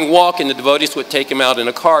a morning walk, and the devotees would take him out in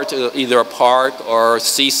a car to either a park or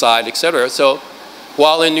seaside, etc. So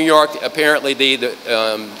While in New York, apparently they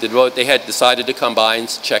had decided to come by and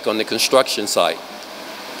check on the construction site.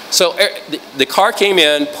 So the car came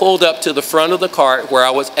in, pulled up to the front of the cart where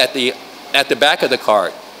I was at the back of the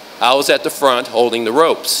cart. I was at the front holding the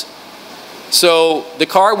ropes. So the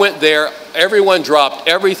car went there, everyone dropped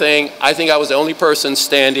everything. I think I was the only person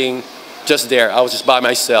standing just there. I was just by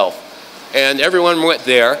myself. And everyone went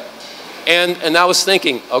there. And I was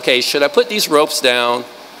thinking, okay, should I put these ropes down?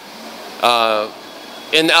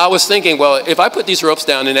 And I was thinking, well, if I put these ropes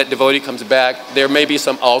down and that devotee comes back, there may be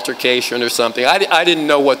some altercation or something. I didn't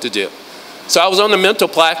know what to do. So I was on the mental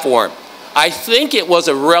platform. I think it was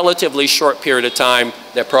a relatively short period of time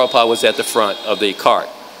that Prabhupada was at the front of the cart.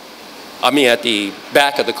 I mean, at the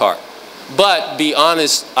back of the cart. But be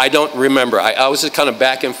honest, I don't remember. I was just kind of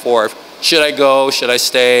back and forth. Should I go? Should I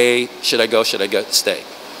stay? Should I go? Should I go? Stay?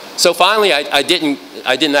 So finally, I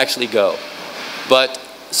didn't actually go. But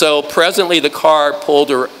so presently, the car pulled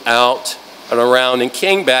her out and around and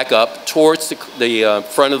came back up towards the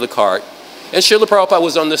front of the cart. And Srila Prabhupada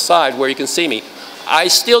was on the side where you can see me. I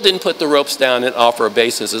still didn't put the ropes down and offer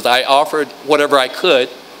obeisances. I offered whatever I could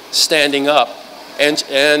standing up. And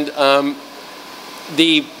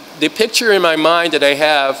the picture in my mind that I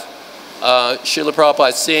have, Srila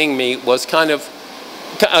Prabhupada seeing me was kind of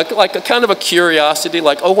like a curiosity,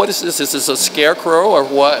 like, oh, what is this? Is this a scarecrow or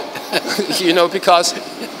what? You know, because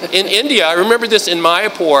in India, I remember this in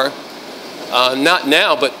Mayapur, not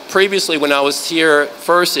now, but previously when I was here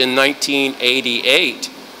first in 1988,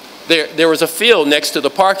 there was a field next to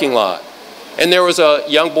the parking lot. And there was a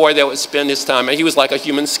young boy that would spend his time, and he was like a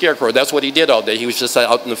human scarecrow. That's what he did all day. He was just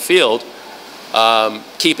out in the field,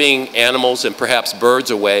 keeping animals and perhaps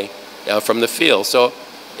birds away from the field. So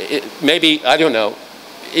maybe, I don't know,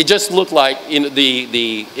 it just looked like, you know,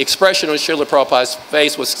 the expression on Srila Prabhupada's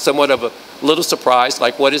face was somewhat of a little surprise,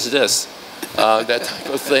 like, what is this? That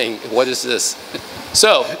type of thing. What is this?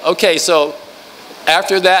 So, okay, so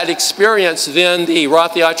after that experience, then the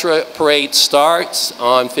Rath Yatra parade starts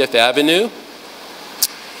on Fifth Avenue.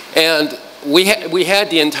 And we had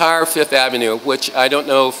the entire Fifth Avenue, which I don't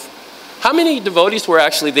know if, how many devotees were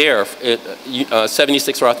actually there at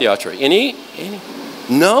 76 Rath Yatra? Any?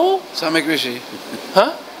 No? Samik Rishi.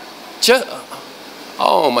 Huh?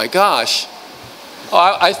 Oh my gosh.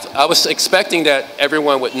 Oh, I was expecting that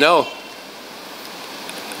everyone would know.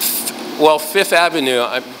 Well, Fifth Avenue,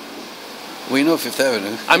 We know Fifth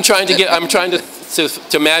Avenue. I'm trying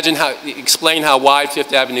to imagine explain how wide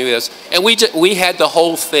Fifth Avenue is. And we had the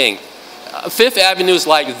whole thing. Fifth Avenue is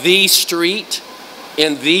like the street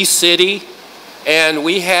in the city, and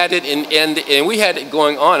we had it and we had it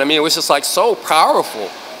going on. I mean, it was just like so powerful.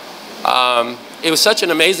 It was such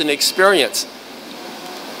an amazing experience.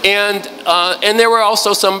 And there were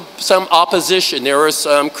also some opposition. There were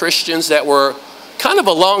some Christians that were kind of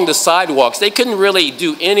along the sidewalks. They couldn't really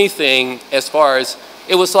do anything as far as,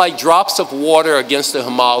 it was like drops of water against the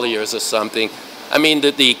Himalayas or something. I mean,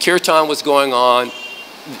 the kirtan was going on,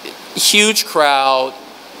 huge crowd,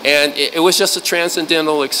 and it was just a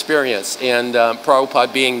transcendental experience, and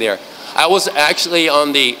Prabhupada being there. I was actually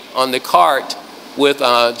on the cart with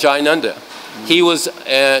Jayananda. He was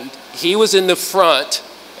in the front,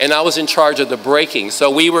 and I was in charge of the braking.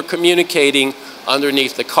 So we were communicating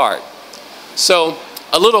underneath the cart. So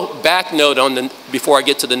a little back note before I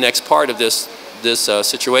get to the next part of this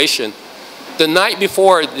situation. The night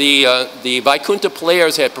before, the Vaikuntha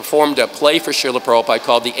players had performed a play for Srila Prabhupada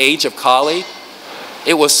called The Age of Kali.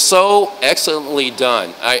 It was so excellently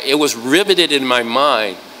done. It was riveted in my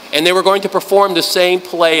mind. And they were going to perform the same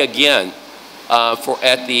play again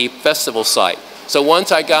at the festival site. So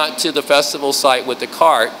once I got to the festival site with the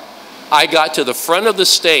cart, I got to the front of the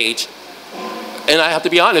stage. And I have to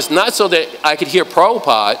be honest, not so that I could hear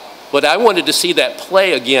Prabhupada, but I wanted to see that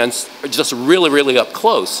play again, just really, really up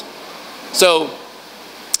close. So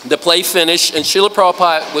the play finished, and Srila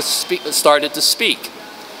Prabhupada started to speak.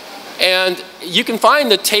 And you can find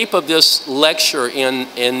the tape of this lecture in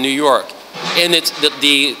New York. And it's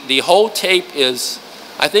the whole tape is,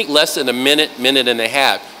 I think, less than a minute and a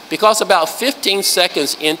half. Because about 15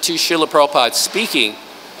 seconds into Srila Prabhupada speaking,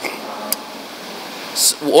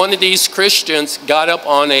 one of these Christians got up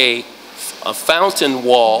on a fountain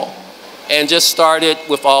wall and just started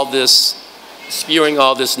with all this, spewing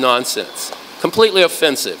all this nonsense. Completely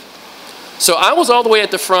offensive. So I was all the way at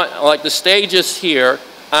the front, like the stage is here,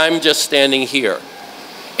 I'm just standing here.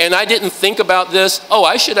 And I didn't think about this. Oh,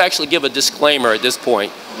 I should actually give a disclaimer at this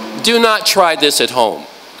point. Do not try this at home.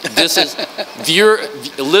 This is,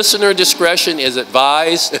 listener discretion is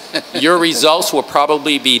advised. Your results will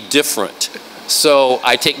probably be different. So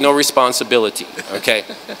I take no responsibility, okay?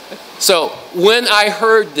 So when I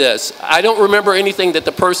heard this, I don't remember anything that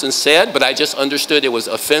the person said, but I just understood it was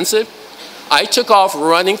offensive. I took off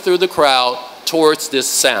running through the crowd towards this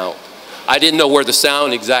sound. I didn't know where the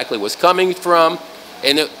sound exactly was coming from.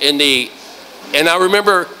 And I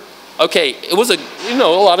remember, okay, it was a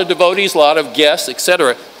lot of devotees, a lot of guests,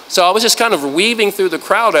 etc. So I was just kind of weaving through the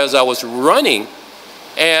crowd as I was running.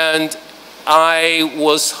 And I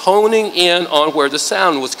was honing in on where the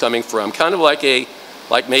sound was coming from, kind of like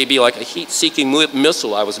maybe like a heat-seeking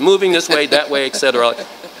missile. I was moving this way, that way, etc.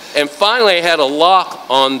 And finally, I had a lock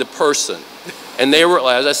on the person. And they were,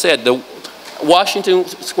 as I said, the Washington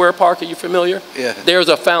Square Park, are you familiar? Yeah. There's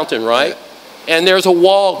a fountain, right? Yeah. And there's a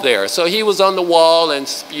wall there. So he was on the wall and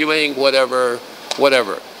spewing whatever.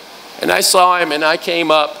 And I saw him, and I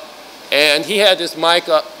came up, and he had this mic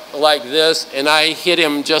up like this, and I hit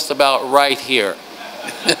him just about right here.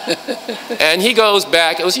 And he goes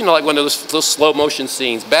back. It was, like one of those slow motion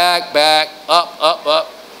scenes. Back,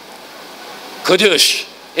 up, kadush,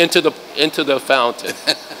 into the fountain.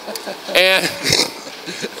 And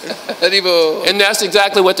that's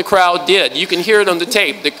exactly what the crowd did. You can hear it on the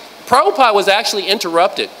tape. Prabhupada was actually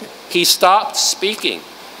interrupted. He stopped speaking.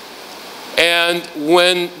 And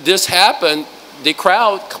when this happened, the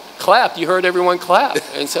crowd clapped. You heard everyone clap.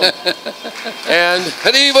 And so, and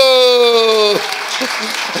Haribo!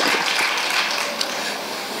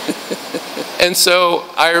 And so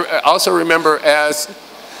I also remember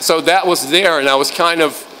so that was there, and I was kind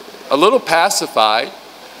of a little pacified.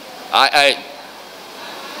 I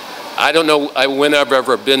don't know when I've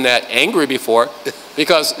ever been that angry before,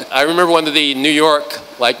 because I remember one of the New York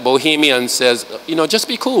bohemians says, just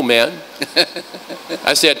be cool, man.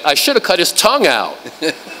 I said, I should have cut his tongue out.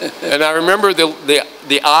 And I remember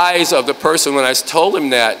the eyes of the person when I told him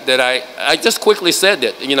that I just quickly said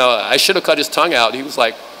that, I should have cut his tongue out. He was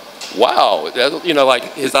like, wow,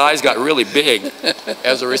 his eyes got really big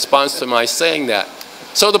as a response to my saying that.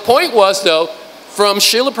 So the point was, though, from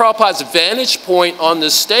Srila Prabhupada's vantage point on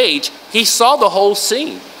the stage, he saw the whole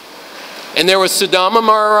scene. And there was Sudama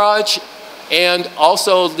Maharaj, and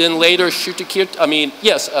also then later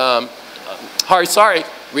Harisari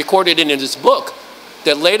recorded it in his book,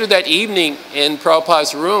 that later that evening in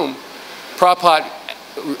Prabhupada's room, Prabhupada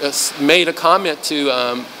made a comment to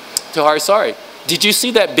Harisari. Did you see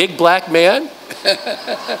that big black man?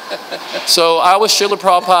 So I was Srila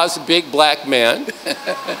Prabhupada's big black man.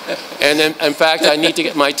 And in fact, I need to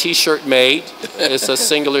get my t-shirt made. It's a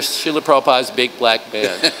singular Srila Prabhupada's big black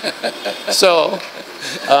man. So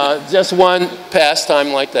just one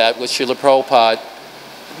pastime like that with Srila Prabhupada.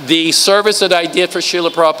 The service that I did for Srila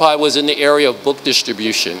Prabhupada was in the area of book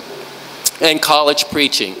distribution and college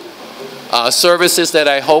preaching. Services that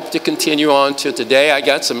I hope to continue on to today. I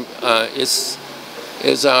got some, no,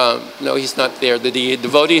 he's not there. The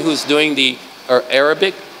devotee who's doing the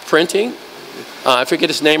Arabic printing, I forget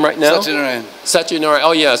his name right now. Satyanarayan.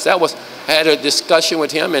 Oh yes, I had a discussion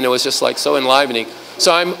with him, and it was just so enlivening.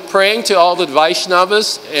 So I'm praying to all the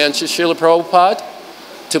Vaishnavas and to Srila Prabhupada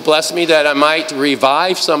to bless me that I might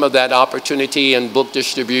revive some of that opportunity in book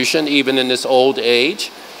distribution, even in this old age.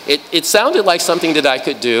 It sounded like something that I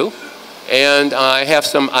could do, and I have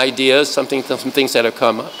some ideas, some things that have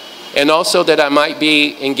come up. And also that I might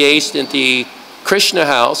be engaged in the Krishna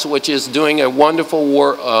House, which is doing a wonderful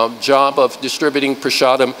job of distributing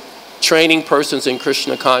prasadam, training persons in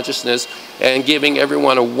Krishna consciousness, and giving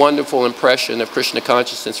everyone a wonderful impression of Krishna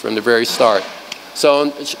consciousness from the very start. So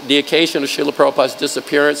on the occasion of Srila Prabhupada's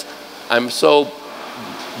disappearance, I'm so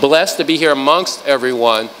blessed to be here amongst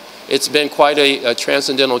everyone. It's been quite a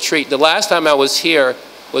transcendental treat. The last time I was here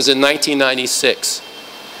was in 1996.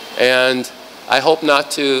 And I hope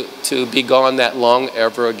not to be gone that long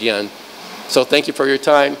ever again. So thank you for your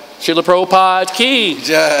time. Srila Prabhupada ki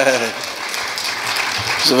jai.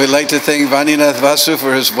 So we'd like to thank Vaninath Vasu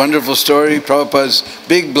for his wonderful story, Prabhupada's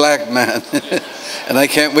big black man. And I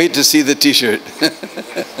can't wait to see the t-shirt.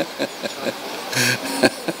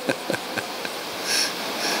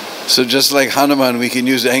 So just like Hanuman, we can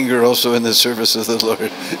use anger also in the service of the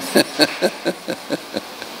Lord.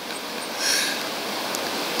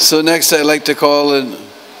 So next I'd like to call an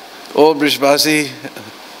old Brishbasi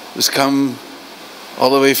who's come all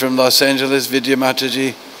the way from Los Angeles, Vidya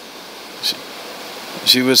Mataji.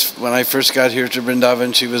 She was, when I first got here to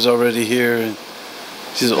Vrindavan, she was already here. And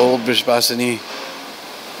she's an old Brishbasini.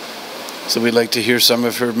 So we'd like to hear some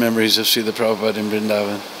of her memories of Srila Prabhupada in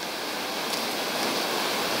Vrindavan.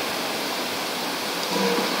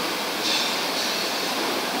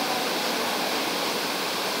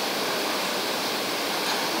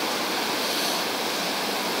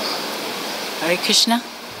 Hare Krishna.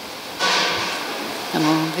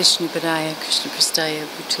 Namo Vishnu Padaya Krishna Prastaya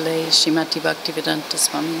Bhutale Shrimati Bhaktivedanta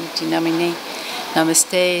Swami Iti Namine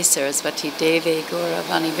Namaste Saraswati Deve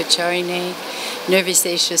Gauravani Vacharine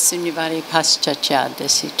Nirvisesha Sunyavadi Paschatya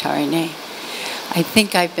Desitarine. I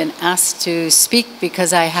think I've been asked to speak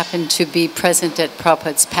because I happen to be present at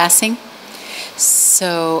Prabhupada's passing.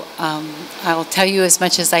 So I'll tell you as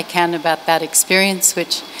much as I can about that experience,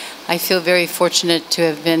 which I feel very fortunate to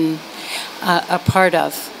have been a part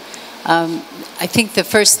of. I think the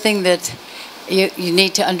first thing that you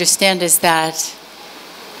need to understand is that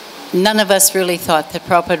none of us really thought that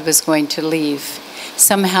Prabhupada was going to leave.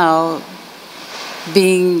 Somehow,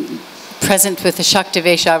 being present with the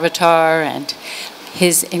Shaktivesha avatar and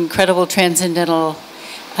his incredible transcendental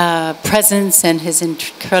presence and his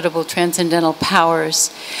incredible transcendental powers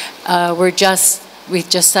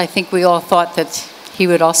I think we all thought that he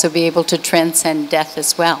would also be able to transcend death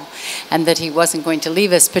as well, and that he wasn't going to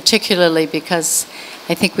leave us, particularly because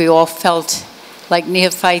I think we all felt like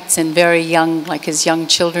neophytes and very young, like his young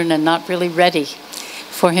children, and not really ready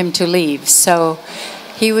for him to leave. So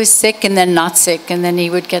he was sick and then not sick, and then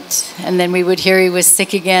we would hear he was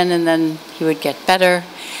sick again, and then he would get better.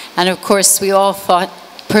 And of course, we all thought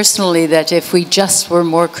personally that if we just were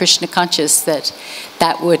more Krishna conscious, that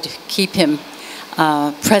would keep him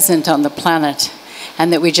present on the planet,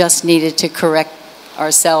 and that we just needed to correct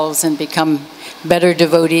ourselves and become better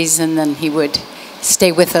devotees, and then he would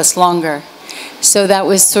stay with us longer. So that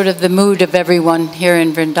was sort of the mood of everyone here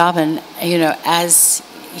in Vrindavan, as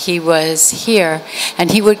he was here. And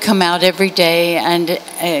he would come out every day, and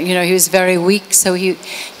he was very weak, so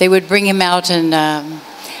they would bring him out, and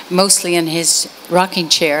mostly in his rocking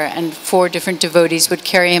chair, and 4 different devotees would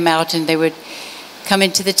carry him out, and they would come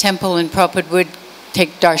into the temple, and Prabhupada would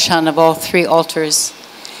take darshan of all 3 altars,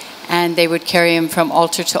 and they would carry him from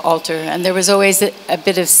altar to altar. And there was always a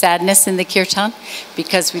bit of sadness in the kirtan,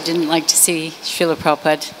 because we didn't like to see Srila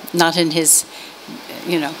Prabhupada, not in his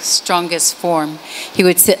strongest form. He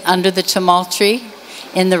would sit under the tamal tree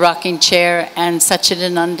in the rocking chair, and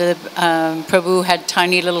Satchidananda Prabhu had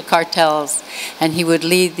tiny little cartels, and he would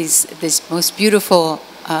lead these most beautiful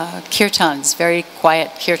kirtans, very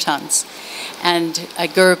quiet kirtans. And a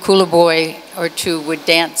Gurukula boy or 2 would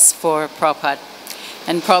dance for Prabhupada.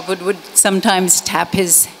 And Prabhupada would sometimes tap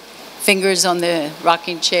his fingers on the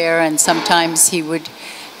rocking chair, and sometimes he would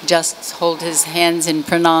just hold his hands in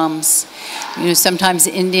pranams. Sometimes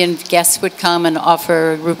Indian guests would come and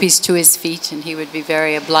offer rupees to his feet, and he would be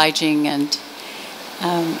very obliging and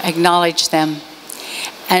acknowledge them.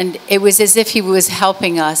 And it was as if he was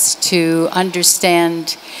helping us to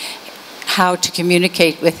understand how to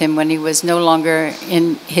communicate with him when he was no longer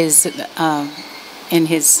in his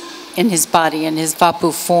body, in his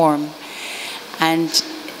vapu form. And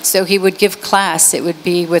so he would give class. It would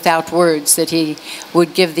be without words that he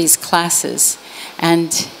would give these classes.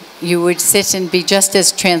 And you would sit and be just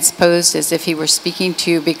as transposed as if he were speaking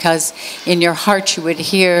to you, because in your heart you would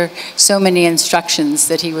hear so many instructions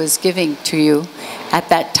that he was giving to you at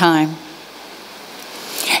that time.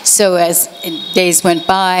 So as days went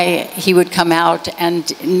by, he would come out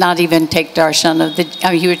and not even take darshan of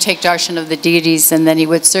he would take darshan of the deities, and then he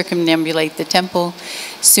would circumambulate the temple.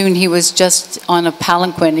 Soon he was just on a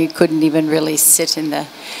palanquin. He couldn't even really sit in the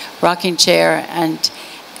rocking chair. And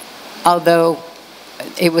although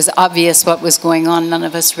it was obvious what was going on, none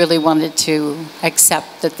of us really wanted to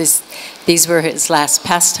accept that these were his last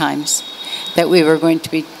pastimes that we were going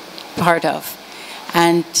to be part of.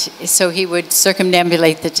 And so he would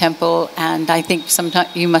circumambulate the temple, and I think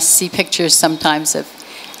sometimes you must see pictures sometimes of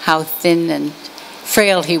how thin and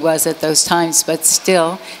frail he was at those times, but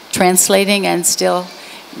still translating and still,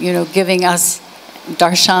 giving us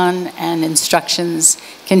darshan and instructions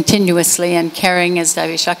continuously, and caring, as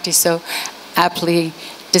Daivishakti so aptly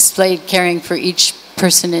displayed, caring for each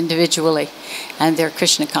person individually and their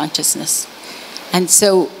Krishna consciousness. And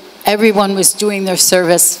so everyone was doing their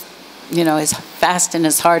service as fast and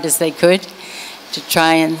as hard as they could to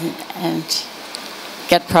try and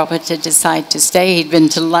get Prabhupada to decide to stay. He'd been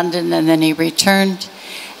to London and then he returned,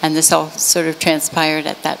 and this all sort of transpired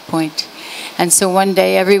at that point. And so one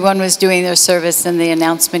day everyone was doing their service, and the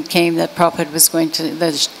announcement came that Prabhupada was going to,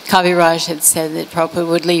 the Kaviraj had said that Prabhupada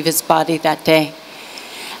would leave his body that day,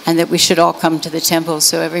 and that we should all come to the temple.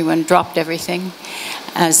 So everyone dropped everything.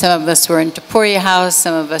 Some of us were in Taporia House,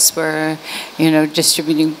 some of us were,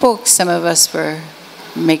 distributing books, some of us were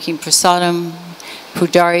making prasadam,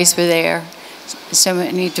 pujaris were there, so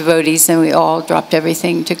many devotees, and we all dropped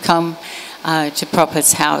everything to come to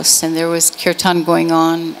Prabhupada's house. And there was kirtan going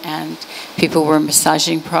on, and people were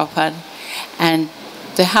massaging Prabhupada. And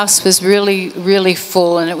the house was really, really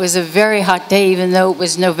full, and it was a very hot day, even though it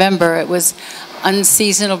was November. It was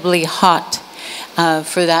unseasonably hot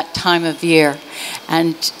for that time of year.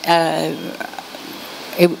 And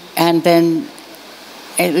then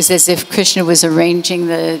it was as if Krishna was arranging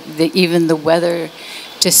even the weather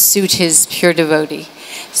to suit his pure devotee,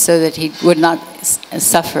 so that he would not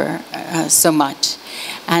suffer so much.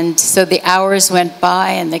 And so the hours went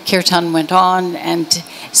by, and the kirtan went on, and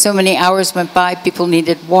so many hours went by. People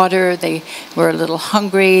needed water. They were a little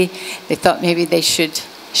hungry. They thought maybe they should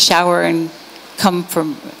shower and come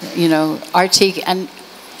from, arti. And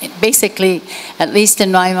basically, at least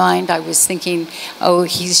in my mind, I was thinking, oh,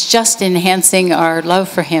 he's just enhancing our love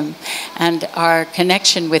for him and our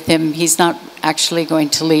connection with him. He's not actually going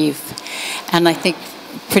to leave. And I think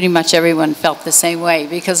pretty much everyone felt the same way,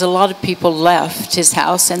 because a lot of people left his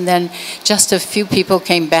house, and then just a few people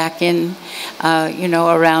came back in,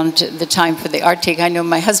 around the time for the artik. I know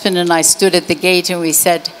my husband and I stood at the gate and we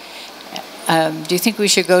said, do you think we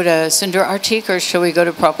should go to Sundar Artik, or shall we go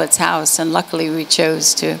to Prabhupada's house? And luckily we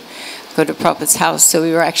chose to go to Prabhupada's house, so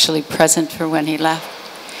we were actually present for when he left.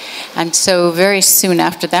 And so very soon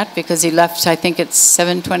after that, because he left, I think it's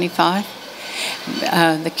 7:25,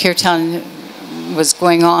 the kirtan was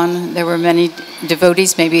going on. There were many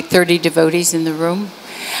devotees, maybe 30 devotees in the room.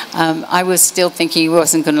 I was still thinking he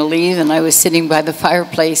wasn't going to leave, and I was sitting by the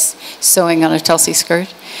fireplace sewing on a tulsi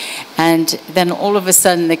skirt. And then all of a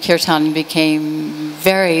sudden the kirtan became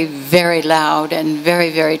very, very loud and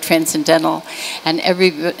very, very transcendental. And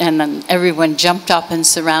then everyone jumped up and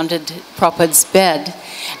surrounded Prabhupada's bed.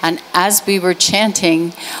 And as we were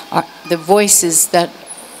chanting, the voices that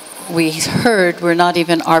we heard were not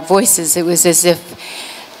even our voices. It was as if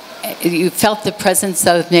you felt the presence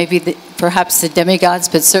of maybe perhaps the demigods,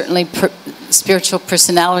 but certainly spiritual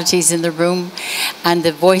personalities in the room, and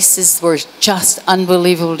the voices were just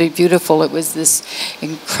unbelievably beautiful. It was this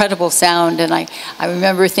incredible sound, and I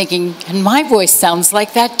remember thinking, and my voice sounds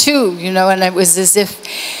like that too, and it was as if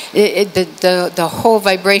the whole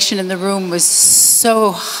vibration in the room was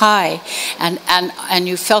so high, and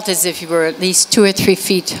you felt as if you were at least 2 or 3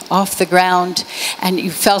 feet off the ground, and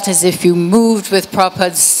you felt as if you moved with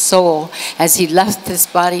Prabhupada's soul. As he left this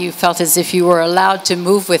body, you felt as if you were allowed to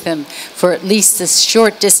move with him for at least a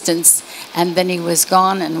short distance, and then he was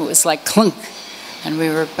gone, and it was like clunk, and we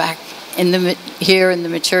were back here in the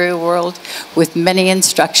material world with many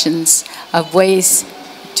instructions of ways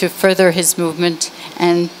to further his movement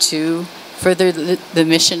and to further the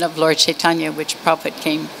mission of Lord Chaitanya, which Prabhupada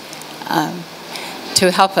came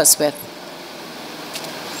to help us with.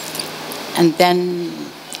 And then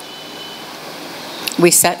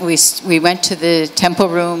we went to the temple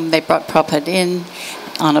room. They brought Prabhupada in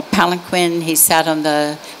on a palanquin. He sat on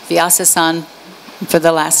the Vyasasan for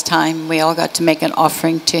the last time. We all got to make an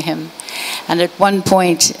offering to him. And at one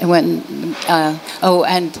point, when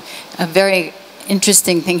and a very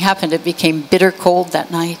interesting thing happened. It became bitter cold that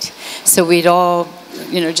night. So we'd all,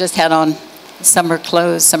 just had on summer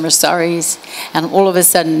clothes, summer saris, and all of a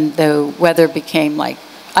sudden the weather became like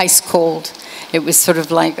ice cold. It was sort of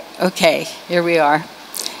like, okay, here we are,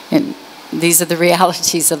 and these are the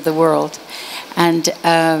realities of the world. And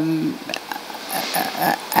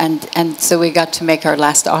so we got to make our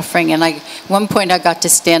last offering. And one point I got to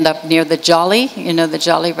stand up near the jolly, the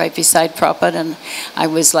jolly right beside Prabhupada. And I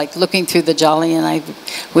was like looking through the jolly, and I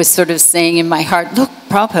was sort of saying in my heart, look,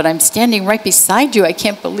 Prabhupada, I'm standing right beside you. I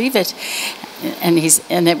can't believe it. And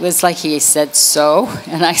it was like he said, so?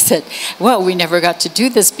 And I said, well, we never got to do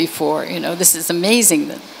this before. This is amazing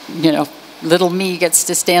that, little me gets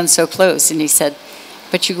to stand so close. And he said,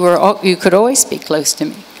 but you could always be close to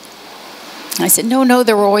me. I said, no,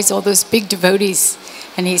 there were always all those big devotees.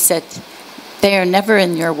 And he said, they are never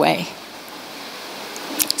in your way.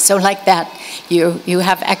 So like that, you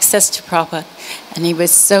have access to Prabhupada. And he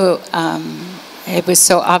was so, it was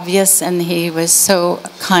so obvious, and he was so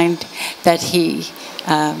kind that he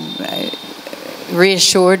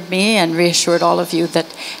reassured me and reassured all of you that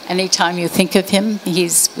anytime you think of him,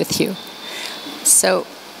 he's with you. So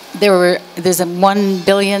there's a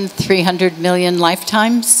 1,300,000,000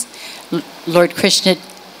 lifetimes Lord Krishna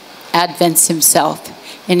advents himself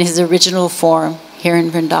in his original form here in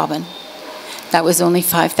Vrindavan. That was only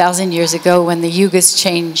 5,000 years ago when the yugas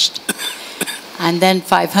changed. And then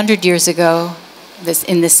 500 years ago,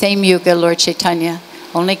 in the same yuga, Lord Chaitanya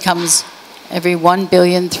only comes every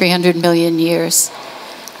 1,300,000,000 years.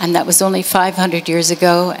 And that was only 500 years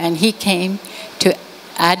ago, and he came to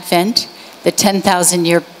advent the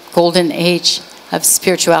 10,000-year golden age of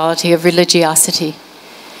spirituality, of religiosity.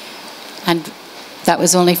 And that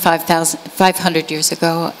was only 500 years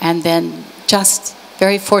ago. And then just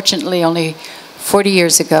very fortunately, only 40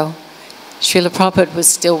 years ago, Srila Prabhupada was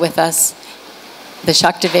still with us. The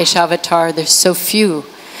Shaktivesha avatar, there's so few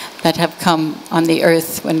that have come on the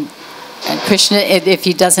earth. When Krishna, if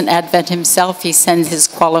he doesn't advent himself, he sends his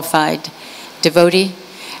qualified devotee.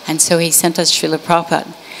 And so he sent us Srila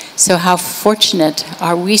Prabhupada. So how fortunate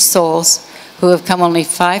are we souls who have come only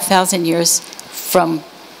 5,000 years from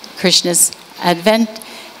Krishna's advent,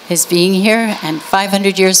 his being here, and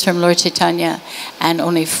 500 years from Lord Chaitanya, and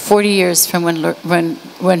only 40 years from when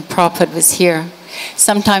Prabhupada was here.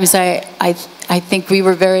 Sometimes I think we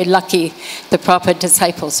were very lucky, the Prabhupada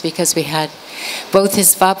disciples, because we had both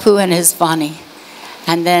his Vapu and his Vani.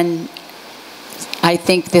 And then I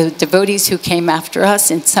think the devotees who came after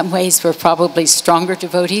us in some ways were probably stronger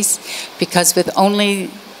devotees, because with only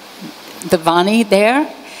the Vani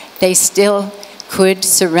there, they still could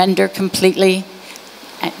surrender completely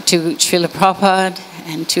to Srila Prabhupada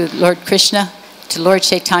and to Lord Krishna, to Lord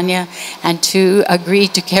Chaitanya, and to agree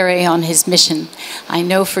to carry on his mission. I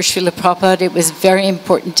know for Srila Prabhupada it was very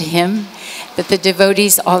important to him that the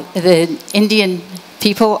devotees, the Indian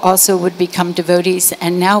people also would become devotees,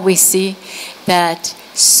 and now we see that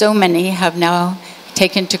so many have now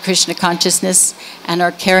taken to Krishna consciousness and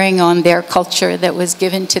are carrying on their culture that was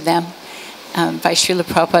given to them by Srila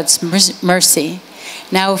Prabhupada's mercy.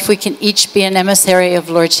 Now if we can each be an emissary of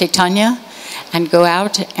Lord Chaitanya and go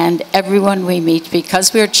out, and everyone we meet,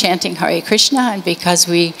 because we are chanting Hare Krishna and because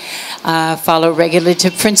we follow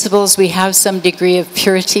regulative principles, we have some degree of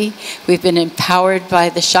purity. We've been empowered by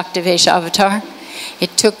the Shaktivesha avatar.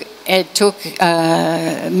 It took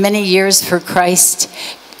many years for Christ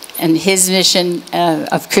and his mission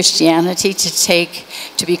of Christianity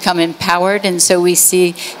to become empowered, and so we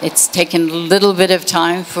see it's taken a little bit of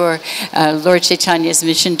time for Lord Chaitanya's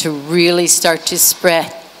mission to really start to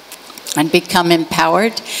spread and become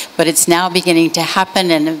empowered, but it's now beginning to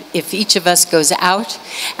happen. And if each of us goes out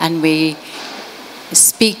and we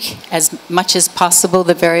speak as much as possible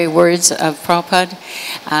the very words of Prabhupada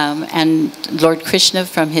and Lord Krishna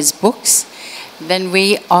from his books, then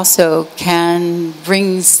we also can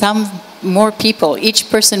bring some more people.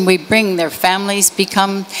 Each person we bring, their families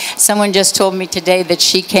become, someone just told me today that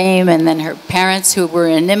she came and then her parents who were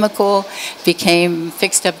inimical became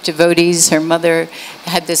fixed up devotees. Her mother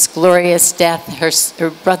had this glorious death.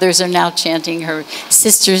 Her brothers are now chanting. Her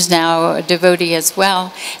sister's now a devotee as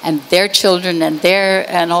well. And their children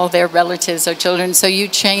and all their relatives are children. So you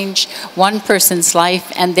change one person's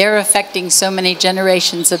life and they're affecting so many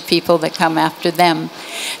generations of people that come after them.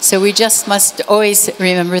 So we just must always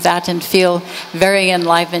remember that and feel very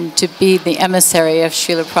enlivened to be the emissary of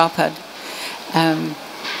Srila Prabhupada.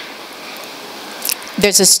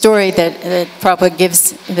 There's a story that Prabhupada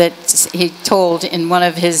gives that he told in one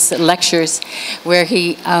of his lectures where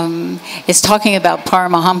he is talking about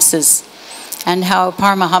Paramahamsas and how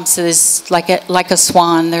Paramahamsa is like a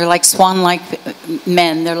swan. They're like swan-like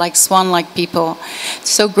men. They're like swan-like people.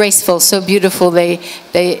 So graceful, so beautiful. They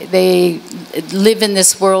live in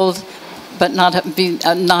this world, but not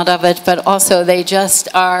of it, but also they just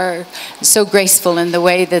are so graceful in the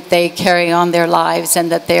way that they carry on their lives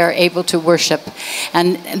and that they are able to worship.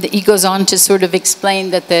 And he goes on to sort of explain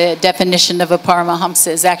that the definition of a Paramahamsa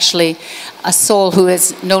is actually a soul who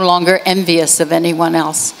is no longer envious of anyone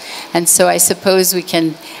else. And so I suppose we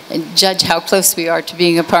can judge how close we are to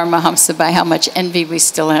being a Paramahamsa by how much envy we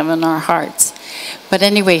still have in our hearts. But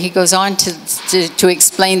anyway, he goes on to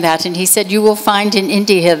explain that, and he said, you will find in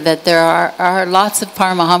India that there are lots of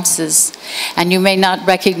Paramahamsas, and you may not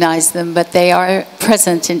recognize them, but they are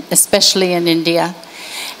present, especially in India.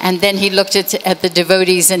 And then he looked at the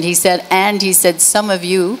devotees, and he said, some of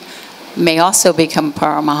you may also become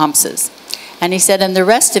Paramahamsas. And he said, and the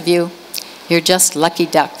rest of you, you're just lucky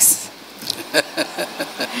ducks.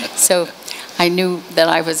 So I knew that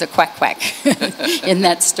I was a quack in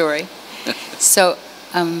that story. So,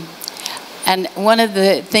 and one of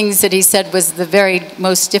the things that he said was the very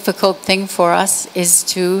most difficult thing for us is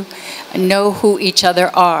to know who each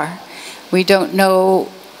other are. We don't know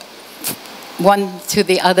one to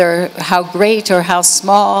the other how great or how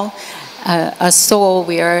small a soul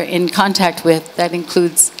we are in contact with. That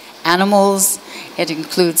includes animals, it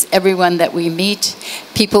includes everyone that we meet,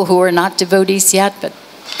 people who are not devotees yet, but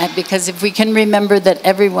because if we can remember that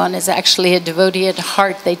everyone is actually a devotee at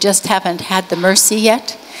heart, they just haven't had the mercy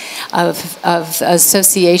yet.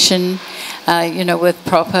 association, with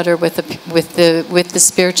Prabhupada or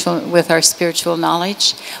with our spiritual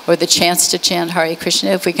knowledge, or the chance to chant Hare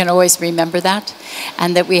Krishna, if we can always remember that,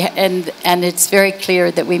 and that and it's very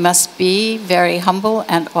clear that we must be very humble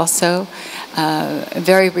and also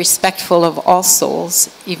very respectful of all souls,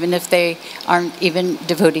 even if they aren't even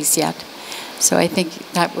devotees yet. So I think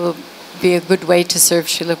that will be a good way to serve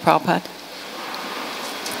Srila Prabhupada.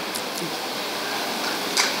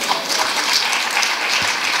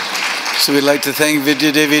 So we'd like to thank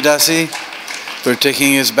Vidya Devi Dasi for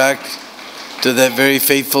taking us back to that very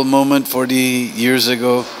fateful moment 40 years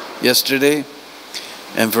ago yesterday,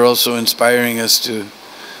 and for also inspiring us to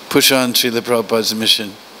push on Srila Prabhupada's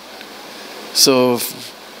mission. So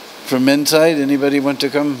from men's side, anybody want to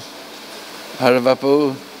come?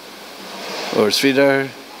 Haravapu or Sridhar?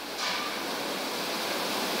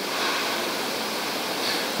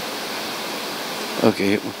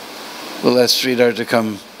 Okay, we'll ask Sridhar to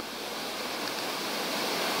come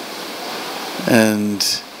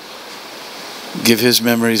and give his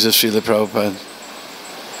memories of Srila Prabhupada.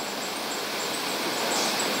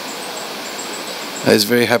 I was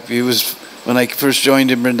very happy. When I first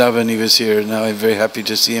joined in Vrindavan, he was here. Now I'm very happy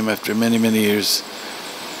to see him after many, many years.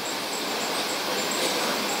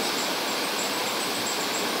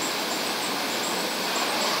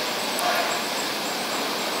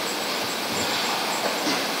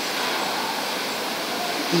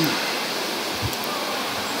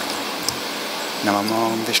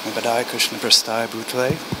 Namam Vishnu Padaya Krishna Prasthaya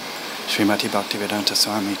Bhutale Srimati Bhakti-Vedanta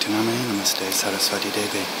Swami Taname Namaste Saraswati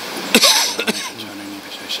Devi Janani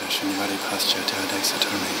Vishesha Srinivadi Paschatya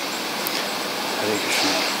Daisatame Hare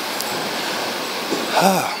Krishna.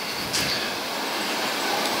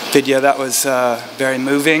 Vidya, that was very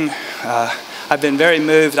moving. I've been very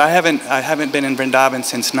moved. I haven't been in Vrindavan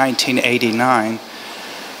since 1989,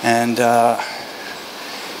 and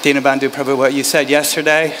Dinabandhu Prabhu, what you said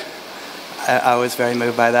yesterday, I was very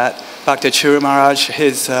moved by that. Bhakti Churu Maharaj,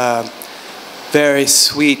 his very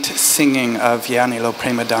sweet singing of Yanilo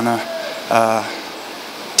Premadana,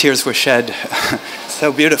 tears were shed.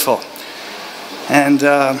 So beautiful. And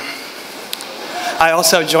I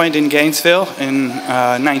also joined in Gainesville in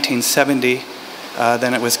 1970.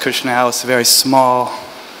 Then it was Krishna House, a very small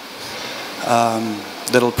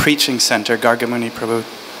little preaching center, Gargamuni Prabhu.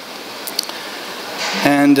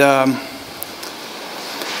 And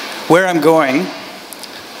where I'm going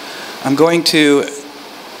to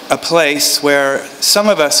a place where some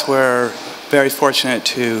of us were very fortunate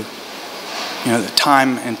to, the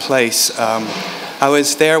time and place. I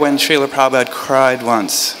was there when Srila Prabhupada cried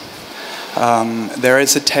once. There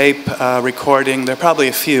is a tape recording, there are probably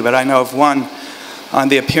a few, but I know of one. On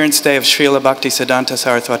the appearance day of Srila Bhaktisiddhanta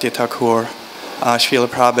Saraswati Thakur, Srila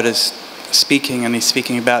Prabhupada is speaking, and he's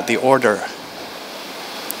speaking about the order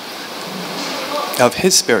of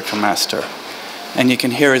his spiritual master. And you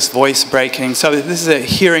can hear his voice breaking. So this is a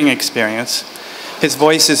hearing experience. His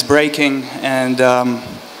voice is breaking, and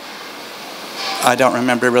I don't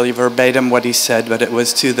remember really verbatim what he said, but it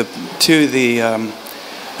was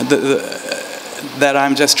that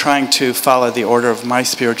I'm just trying to follow the order of my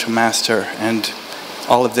spiritual master, and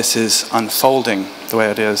all of this is unfolding the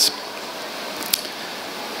way it is.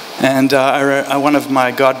 And one of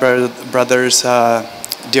my godbrothers,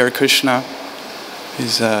 dear Krishna,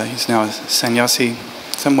 he's now a sannyasi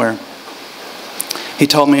somewhere. He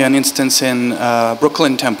told me an instance in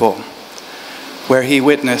Brooklyn Temple where he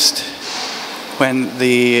witnessed when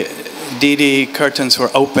the Didi curtains were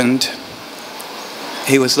opened.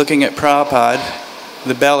 He was looking at Prabhupada,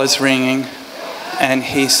 the bell is ringing, and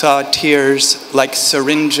he saw tears like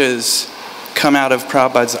syringes come out of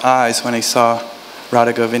Prabhupada's eyes when he saw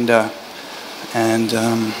Radha Govinda. And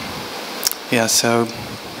so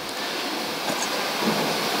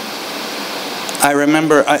I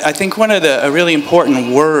remember, I think a really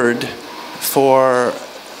important word for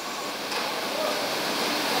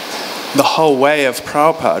the whole way of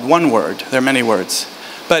Prabhupada, one word, there are many words,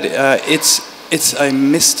 but it's a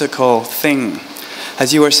mystical thing.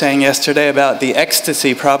 As you were saying yesterday about the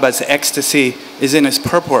ecstasy, Prabhupada's ecstasy is in his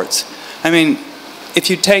purports. I mean, if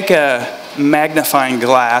you take a magnifying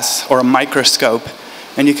glass or a microscope,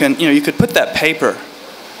 and you could put that paper,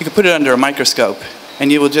 you could put it under a microscope,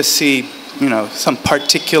 and you will just see, some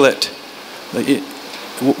particulate.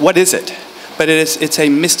 What is it? But it's a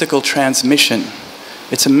mystical transmission.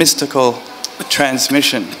 It's a mystical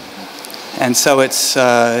transmission. And so it's,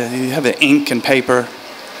 you have the ink and paper,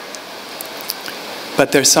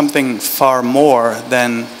 but there's something far more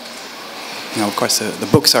than, of course the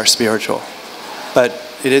books are spiritual, but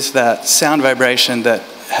it is that sound vibration that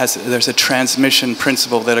there's a transmission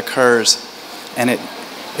principle that occurs, and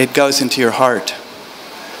it goes into your heart.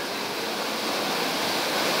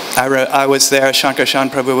 I was there, Shankar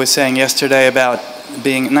Prabhu was saying yesterday about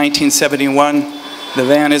being 1971, the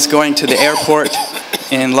van is going to the airport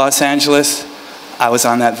in Los Angeles. I was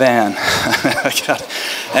on that van.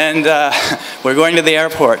 And we're going to the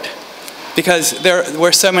airport because there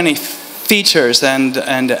were so many features and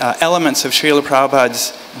elements of Srila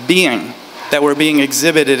Prabhupada's being that were being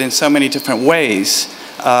exhibited in so many different ways,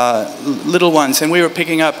 little ones. And we were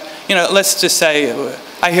picking up, let's just say,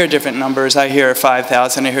 I hear different numbers. I hear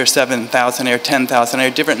 5,000, I hear 7,000, I hear 10,000. I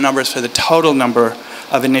hear different numbers for the total number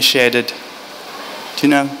of initiated. Do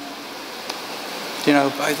you know?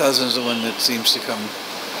 5,000 is the one that seems to come.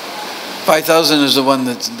 5,000 is the one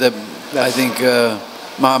that I think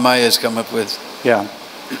Mahamaya has come up with. Yeah.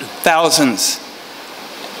 Thousands.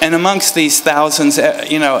 And amongst these thousands,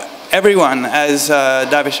 everyone, as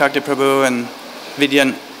Daivishakti Prabhu and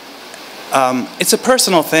Vidyan, it's a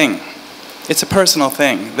personal thing. It's a personal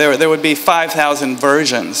thing. There would be 5,000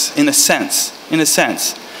 versions, in a sense.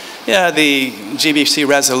 Yeah, the GBC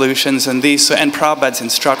resolutions and Prabhupada's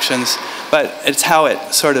instructions, but it's how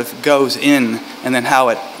it sort of goes in and then how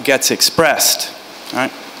it gets expressed,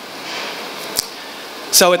 right?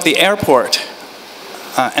 So at the airport,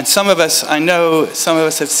 and I know some of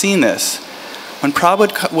us have seen this, when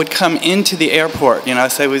Prabhupada would come into the airport,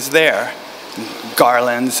 so he was there,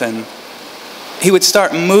 garlands, and he would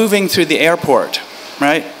start moving through the airport,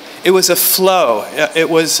 right? It was a flow.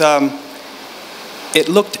 It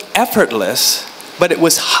looked effortless, but it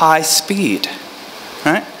was high speed,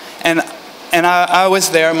 right? And I was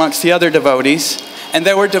there amongst the other devotees, and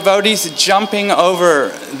there were devotees jumping over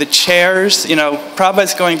the chairs.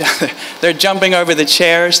 Prabhupada's going down there. They're jumping over the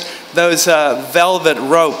chairs, those velvet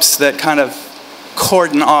ropes that kind of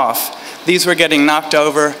cordon off. These were getting knocked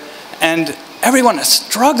over, and everyone is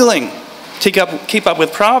struggling to keep up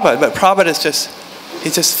with Prabhupada, but Prabhupada is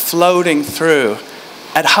he's just floating through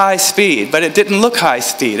at high speed, but it didn't look high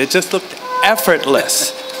speed. It just looked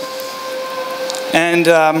effortless. And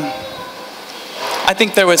I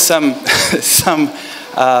think there was some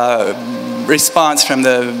response from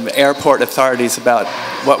the airport authorities about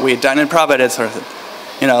what we had done. And Prabhupada is sort of,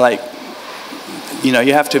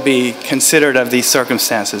 you have to be considerate of these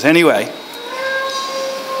circumstances. Anyway,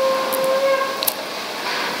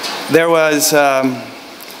 there was,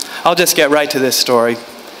 I'll just get right to this story.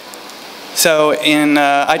 So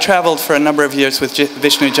I traveled for a number of years with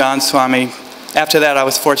Vishnu Jan Swami. After that, I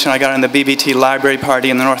was fortunate. I got on the BBT Library Party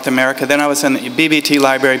in North America. Then I was in the BBT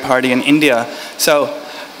Library Party in India. So,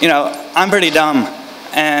 I'm pretty dumb.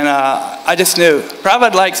 And I just knew,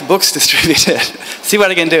 Prabhupada likes books distributed. See what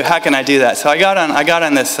I can do. How can I do that? So I got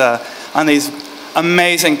on this, on these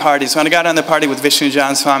amazing parties. When I got on the party with Vishnu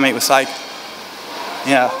Jan Swami, it was like,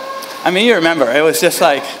 you remember, it was just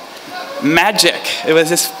like magic. It was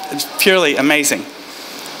just purely amazing.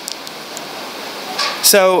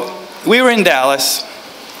 So we were in Dallas,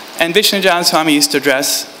 and Vishnu Jan Swami used to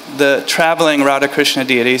address the traveling Radha Krishna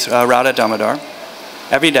deities, Radha Damodar,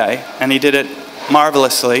 every day, and he did it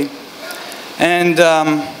marvelously. And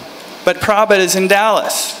but Prabhupada is in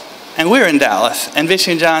Dallas, and we're in Dallas, and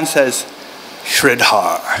Vishnu Jan says,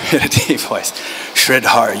 Shridhar, in a deep voice,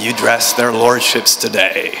 Shridhar, you dress their lordships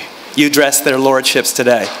today. You dress their lordships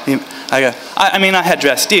today. I had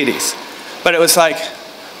dressed deities, but it was like,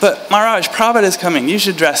 but Maharaj, Prabhupada is coming. You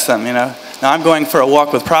should dress them, Now I'm going for a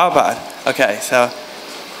walk with Prabhupada. Okay, so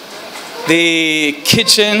the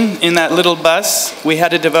kitchen in that little bus, we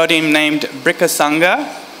had a devotee named Brikasanga,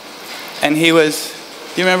 and he was,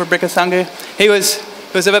 do you remember Brikasanga? He was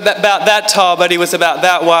about that tall, but he was about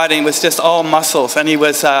that wide, and he was just all muscles, and he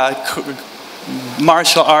was a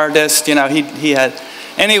martial artist, he had,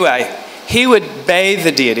 anyway, he would bathe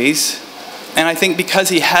the deities, and I think because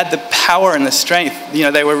he had the power and the strength,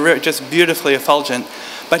 they were just beautifully effulgent,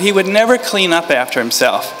 but he would never clean up after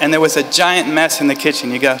himself, and there was a giant mess in the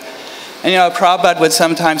kitchen. You go, and Prabhupada would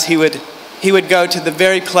sometimes, he would go to the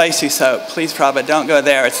very place he said, please Prabhupada, don't go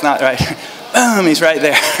there, it's not right. Boom, he's right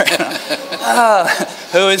there. Oh,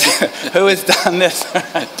 who has done this?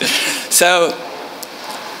 So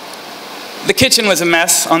the kitchen was a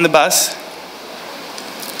mess on the bus.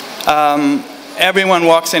 Everyone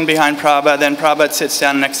walks in behind Prabhupada, then Prabhupada sits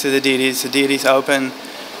down next to the deities open,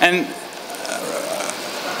 and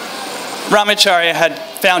Ramacharya had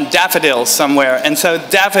found daffodils somewhere, and so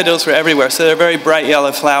daffodils were everywhere, so they're a very bright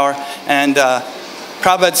yellow flower, and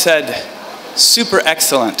Prabhupada said, super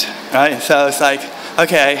excellent, right? So it's like,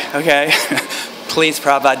 okay, please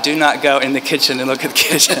Prabhupada, do not go in the kitchen and look at the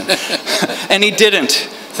kitchen. And he didn't.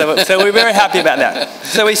 So So we're very happy about that.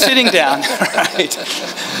 So he's sitting down, right?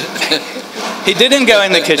 He didn't go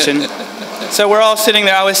in the kitchen. So we're all sitting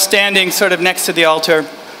there. I was standing sort of next to the altar,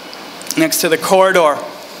 next to the corridor.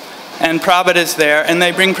 And Prabhupada is there. And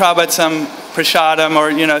they bring Prabhupada some prasadam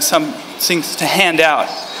or, some things to hand out.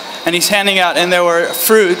 And he's handing out, and there were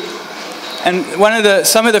fruit. And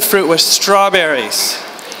some of the fruit was strawberries.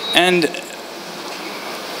 And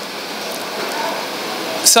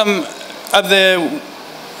some of the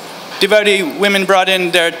devotee women brought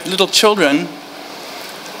in their little children,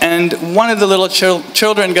 and one of the little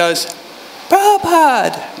children goes,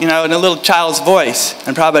 "Prabhupada," in a little child's voice.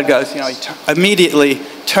 And Prabhupada goes, he immediately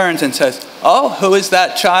turns and says, "Oh, who is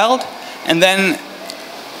that child?" And then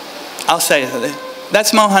I'll say,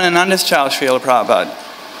 "That's Mohanananda's child, Srila Prabhupada."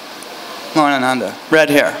 Mohanananda, red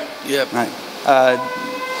hair. Yep. Right.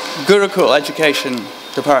 Gurukul Education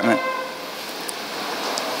Department.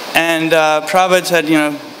 And Prabhupada said,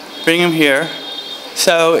 bring him here.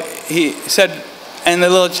 So he said, and the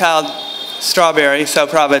little child, strawberry. So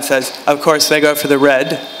Prabhupada says, of course they go for the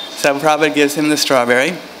red. So Prabhupada gives him the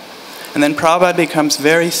strawberry. And then Prabhupada becomes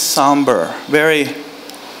very somber, very,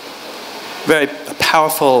 very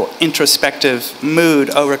powerful, introspective mood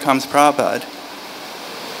overcomes Prabhupada.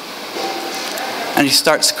 And he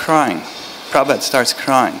starts crying. Prabhupada starts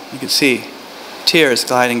crying. You can see tears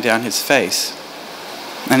gliding down his face.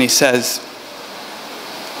 And he says,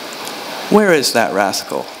 "Where is that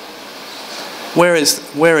rascal? Where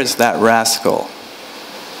is that rascal?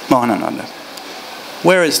 Mohanananda,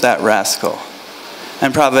 where is that rascal?"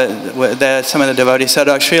 And Prabhupada, some of the devotees said,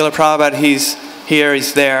 "Oh, Srila Prabhupada, he's here,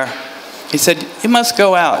 he's there." He said, "You must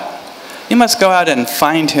go out. You must go out and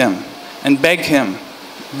find him and beg him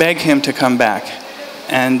to come back."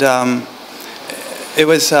 And it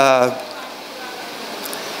was...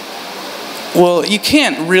 well, you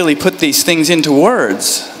can't really put these things into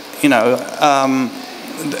words,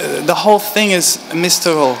 the whole thing is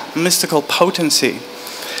mystical potency.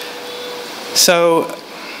 So,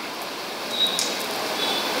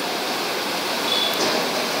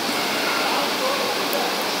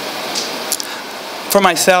 for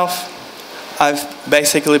myself, I've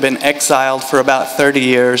basically been exiled for about 30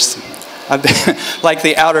 years. I've been, like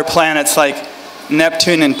the outer planets, like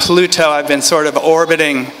Neptune and Pluto, I've been sort of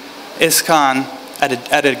orbiting ISKCON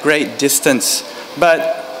at a great distance.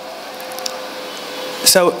 But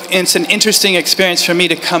so it's an interesting experience for me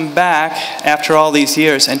to come back after all these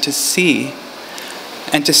years and to see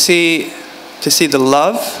the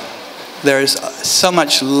love. There's so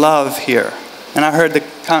much love here. And I heard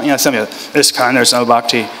some of ISKCON, there's no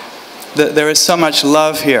bhakti. There is so much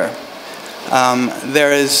love here.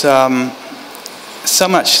 There is so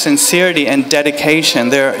much sincerity and dedication.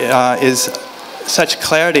 There is such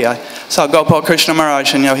clarity. I saw Gopal Krishna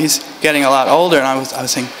Maharaj, and he's getting a lot older, and I was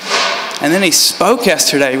saying, and then he spoke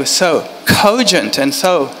yesterday. He was so cogent, and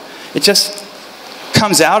so it just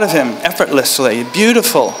comes out of him effortlessly.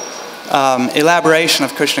 Beautiful elaboration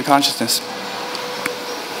of Krishna consciousness.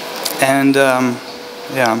 And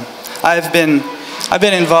yeah, I've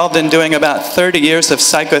been involved in doing about 30 years of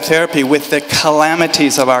psychotherapy with the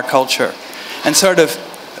calamities of our culture, and sort of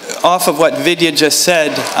off of what Vidya just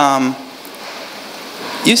said.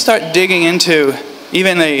 You start digging into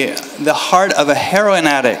even the heart of a heroin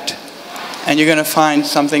addict, and you're going to find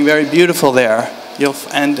something very beautiful there.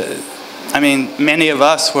 I mean, many of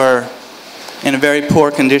us were in a very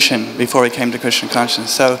poor condition before we came to Krishna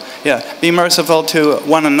consciousness. So, yeah, be merciful to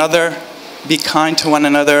one another, be kind to one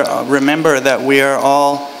another. Remember that we are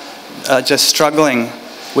all just struggling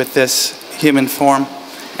with this human form,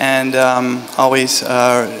 and always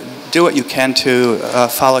do what you can to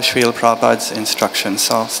follow Srila Prabhupada's instructions.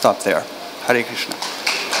 So I'll stop there. Hare Krishna.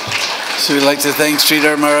 So we'd like to thank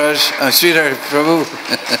Sridhar Maharaj, Sridhar Prabhu,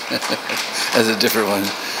 as a different one.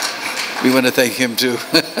 We want to thank him too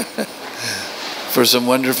for some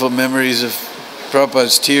wonderful memories of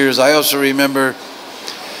Prabhupada's tears. I also remember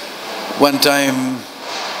one time,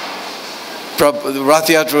 the Rath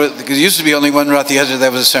Yatra, because it used to be only one Rath Yatra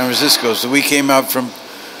that was in San Francisco, so we came out from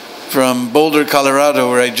Boulder, Colorado,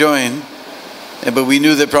 where I joined, but we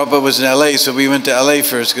knew that Prabhupada was in LA, so we went to LA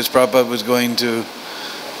first, because Prabhupada was going to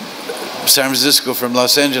San Francisco from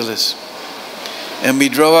Los Angeles. And we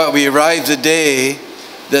drove out, we arrived the day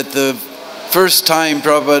that the first time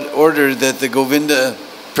Prabhupada ordered that the Govinda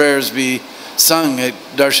prayers be sung at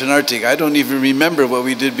Darshanartik. I don't even remember what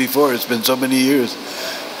we did before, it's been so many years.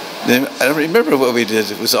 I don't remember what we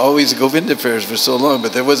did. It was always Govinda prayers for so long,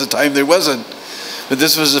 but there was a time there wasn't. But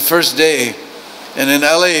this was the first day. And in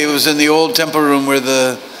LA, it was in the old temple room where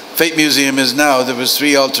the Fate Museum is now. There was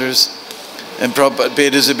 3 altars. And Prabhupada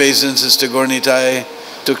paid his obeisances to Gaur Nitai,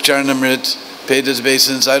 took Charnamrit, paid his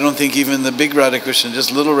obeisance. I don't think even the big Radhakrishna,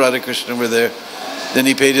 just little Radhakrishna were there. Then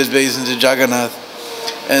he paid his obeisance to Jagannath.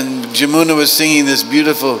 And Jamuna was singing this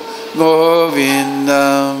beautiful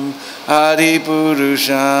Govindam Adi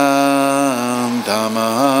Purusham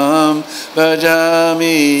Tamaham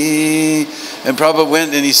Bhajami. And Prabhupada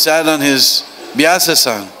went and he sat on his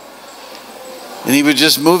Vyasasana. And he was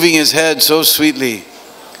just moving his head so sweetly.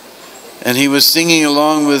 And he was singing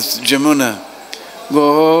along with Jamuna.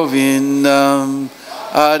 Govindam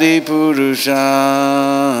Adi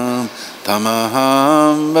Purusham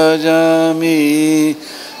Tamaham Bhajami.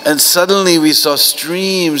 And suddenly we saw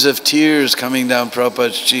streams of tears coming down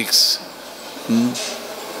Prabhupada's cheeks.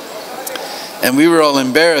 And we were all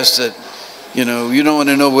embarrassed that, you don't want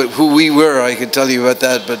to know who we were. I could tell you about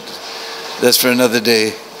that, but that's for another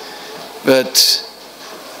day. But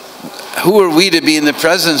who are we to be in the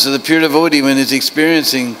presence of the pure devotee when he's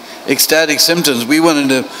experiencing ecstatic symptoms? We wanted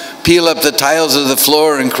to peel up the tiles of the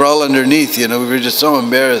floor and crawl underneath, we were just so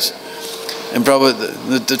embarrassed. And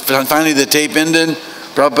Prabhupada, finally the tape ended.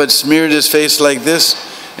 Prabhupada smeared his face like this,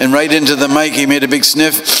 and right into the mic he made a big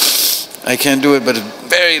sniff. I can't do it, but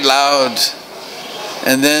very loud.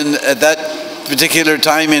 And then at that particular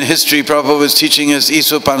time in history, Prabhupada was teaching us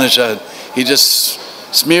Isopanishad. He just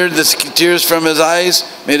smeared the tears from his eyes,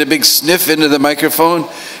 made a big sniff into the microphone,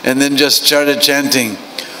 and then just started chanting.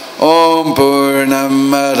 Om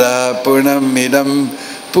Purnamada Purnamidam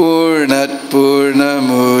Purnat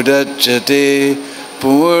Purnamudachyate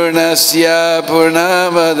Purnasya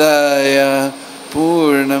Purnamadaya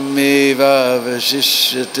Purnameva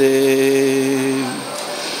Vashishyate.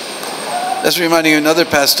 That's reminding you of another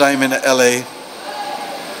pastime in LA.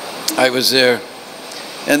 I was there.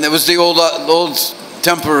 And there was the old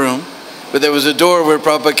temple room, but there was a door where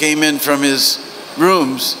Prabhupada came in from his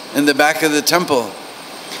rooms in the back of the temple.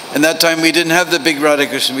 And that time we didn't have the big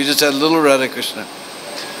Radhakrishna, we just had little Radhakrishna.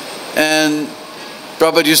 And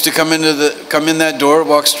Prabhupada used to come in that door,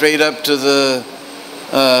 walk straight up to the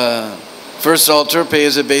first altar, pay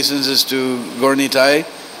his obeisances to Gaura-Nitai,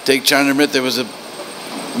 take Charnamrit. There was a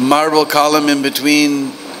marble column in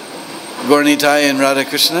between Gaura-Nitai and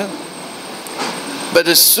Radhakrishna. But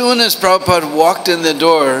as soon as Prabhupada walked in the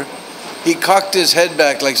door, he cocked his head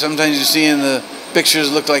back, like sometimes you see in the pictures,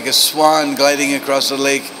 look like a swan gliding across the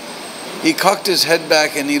lake. He cocked his head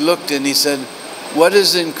back and he looked and he said, "What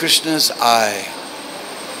is in Krishna's eye?"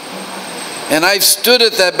 And I stood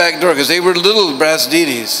at that back door because they were little brass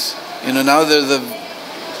deities. Now they're the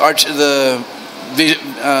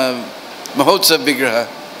Mahotsav Vigraha,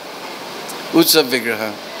 Utsav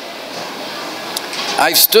Vigraha.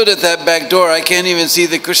 I stood at that back door. I can't even see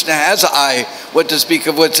that Krishna has an eye, what to speak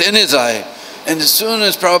of what's in his eye. And as soon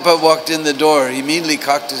as Prabhupada walked in the door, he immediately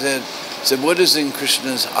cocked his head, said, "What is in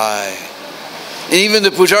Krishna's eye?" And even the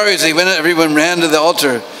pujaris, everyone ran to the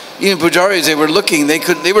altar. Even pujaris, they were looking,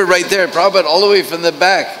 they were right there. Prabhupada all the way from the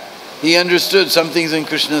back, he understood something's in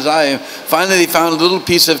Krishna's eye. And finally they found a little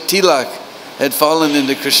piece of tilak had fallen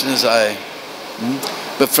into Krishna's eye.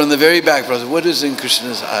 But from the very back, Prabhupada said, "What is in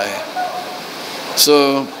Krishna's eye?"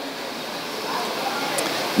 So,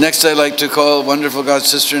 next I'd like to call wonderful God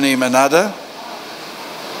sister named Anada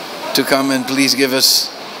to come and please give us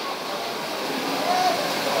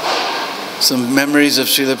some memories of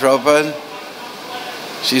Srila Prabhupada.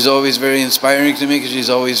 She's always very inspiring to me because she's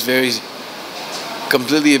always very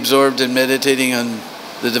completely absorbed in meditating on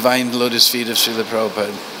the divine lotus feet of Srila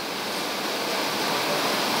Prabhupada.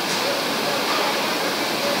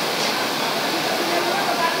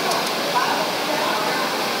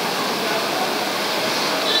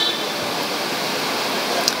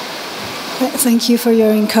 Thank you for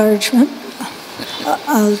your encouragement.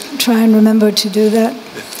 I'll try and remember to do that.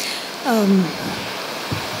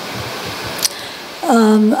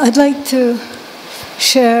 I'd like to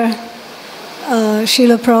share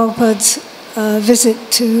Srila Prabhupada's visit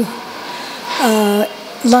to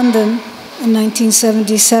London in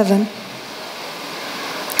 1977.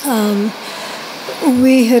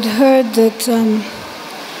 We had heard that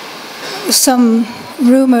some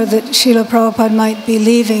rumor that Srila Prabhupada might be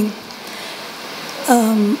leaving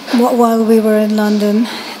while we were in London,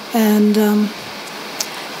 and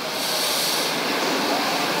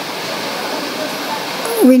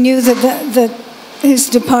we knew that his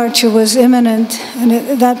departure was imminent, and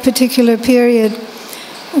at that particular period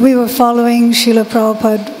we were following Srila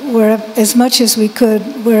Prabhupada as much as we could,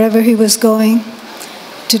 wherever he was going,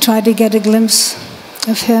 to try to get a glimpse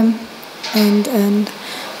of him and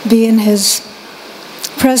be in his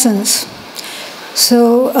presence.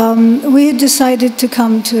 So we had decided to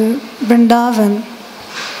come to Vrindavan,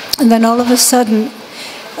 and then all of a sudden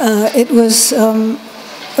it was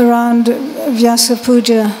around Vyasa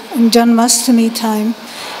Puja and Janmashtami time,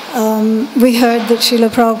 we heard that Srila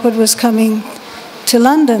Prabhupada was coming to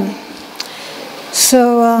London.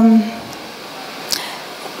 So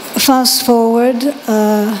fast forward,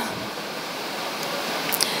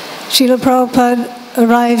 Srila Prabhupada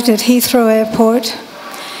arrived at Heathrow Airport.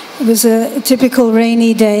 It was a typical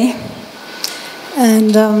rainy day,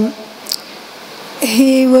 and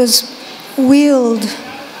he was wheeled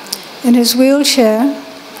in his wheelchair,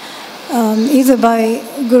 either by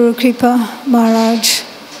Guru Kripa Maharaj.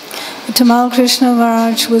 Tamal Krishna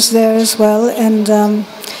Maharaj was there as well, and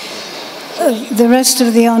the rest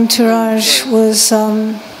of the entourage was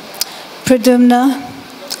Pradumna,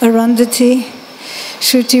 Arundhati,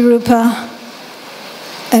 Shruti Rupa,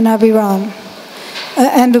 and Abhiram,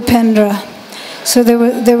 and Upendra. So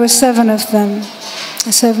there were 7 of them,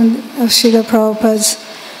 7 of Srila Prabhupada's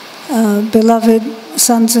beloved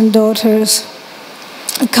sons and daughters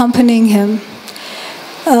accompanying him.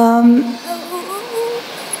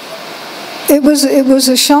 It was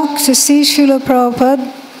a shock to see Srila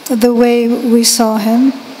Prabhupada the way we saw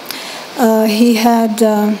him. He had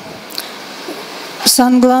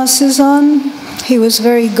sunglasses on. He was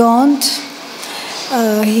very gaunt.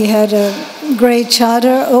 He had a grey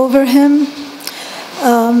chadar over him.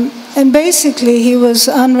 And basically, he was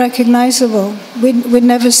unrecognizable. We'd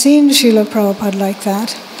never seen Srila Prabhupada like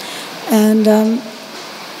that. And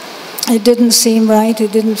it didn't seem right.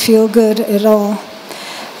 It didn't feel good at all.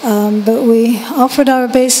 But we offered our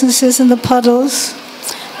obeisances in the puddles,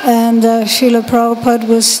 and Srila Prabhupada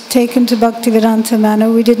was taken to Bhaktivedanta Manor.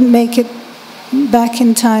 We didn't make it back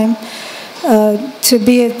in time to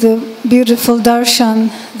be at the beautiful darshan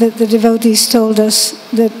that the devotees told us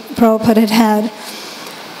that Prabhupada had.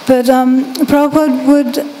 But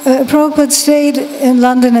Prabhupada stayed in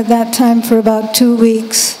London at that time for about 2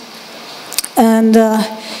 weeks, and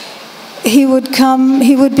he would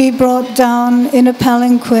be brought down in a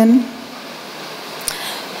palanquin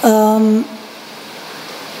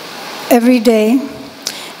every day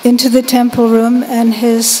into the temple room, and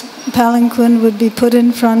his palanquin would be put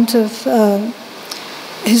in front of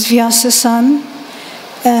his Vyasa son,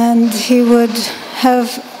 and he would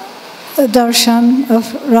have a darshan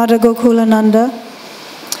of Radha Gokulananda,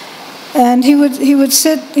 and he would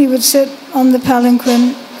sit on the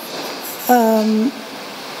palanquin,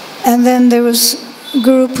 and then there was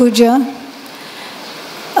Guru Puja.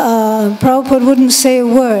 Prabhupada wouldn't say a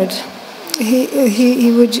word.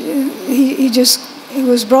 He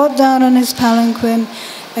was brought down on his palanquin,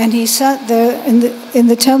 and he sat there in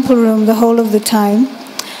the temple room the whole of the time.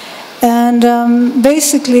 And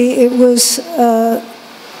basically, it was a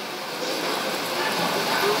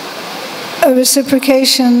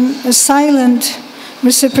reciprocation, a silent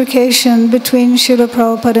reciprocation between Srila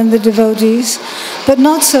Prabhupada and the devotees, but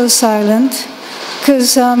not so silent,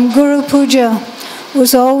 because Guru Puja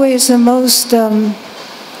was always the most,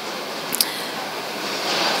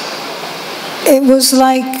 it was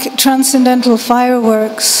like transcendental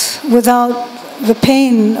fireworks without the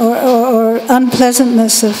pain or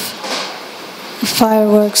unpleasantness of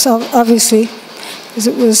fireworks, obviously, because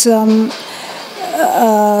it was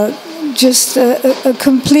just a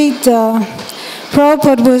complete,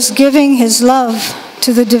 Prabhupada was giving his love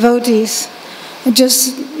to the devotees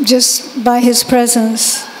just by his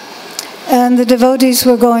presence. And the devotees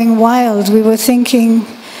were going wild. We were thinking,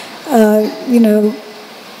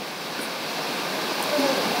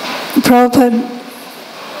 Prabhupada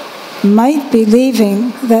might be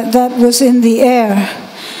leaving, that was in the air.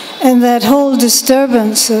 And that whole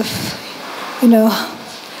disturbance of,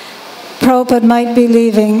 Prabhupada might be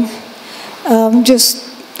leaving, just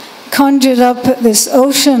conjured up this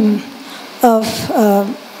ocean of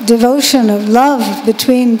devotion, of love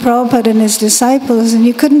between Prabhupada and his disciples, and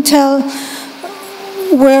you couldn't tell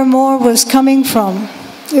where more was coming from.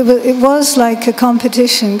 It was like a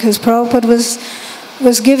competition, because Prabhupada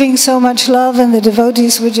was giving so much love, and the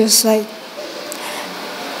devotees were just like,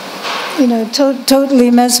 totally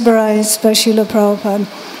mesmerized by Srila Prabhupada.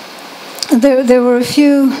 There were a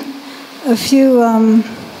few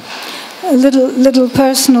little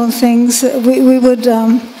personal things. We would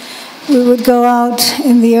go out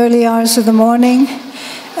in the early hours of the morning.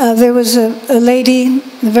 There was a lady,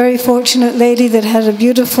 a very fortunate lady, that had a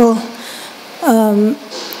beautiful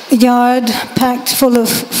yard packed full of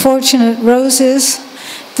fortunate roses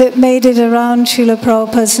that made it around Srila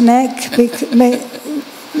Prabhupada's neck.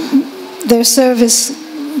 Their service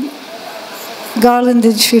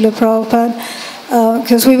garlanded Srila Prabhupada.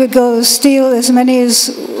 because we would go steal as many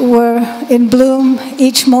as were in bloom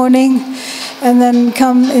each morning, and then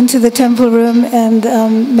come into the temple room and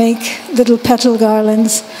make little petal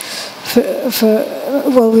garlands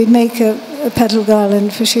we'd make a petal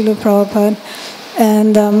garland for Srila Prabhupada,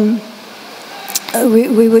 and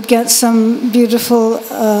we would get some beautiful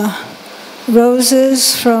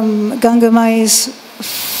roses from Ganga Mai's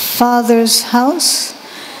father's house,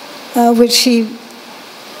 which he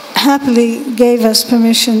happily gave us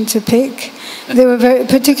permission to pick. They were very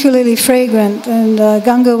particularly fragrant, and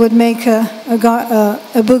Ganga would make a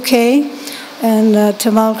bouquet, and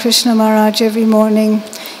Tamal Krishna Maharaj every morning,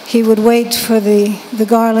 he would wait for the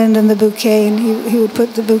garland and the bouquet, and he would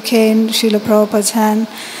put the bouquet in Srila Prabhupada's hand.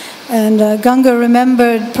 And Ganga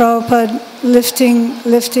remembered Prabhupada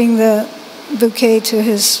lifting the bouquet to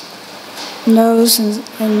his nose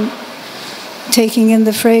and taking in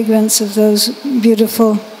the fragrance of those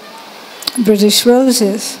beautiful British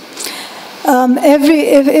roses.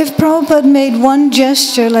 If Prabhupada made one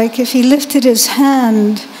gesture, like if he lifted his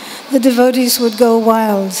hand, the devotees would go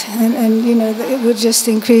wild, and it would just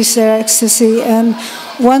increase their ecstasy. And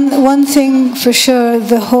one thing for sure,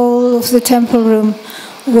 the whole of the temple room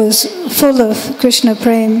was full of Krishna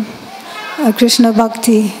Prem, Krishna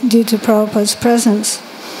Bhakti, due to Prabhupada's presence.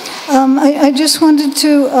 I just wanted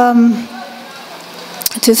to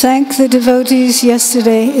thank the devotees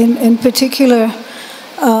yesterday, in particular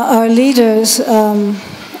our leaders,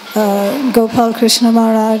 Gopal Krishna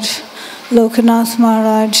Maharaj, Lokanath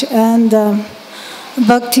Maharaj, and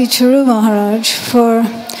Bhakti Charu Maharaj, for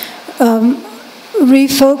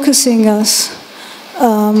refocusing us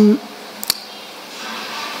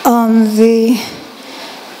on the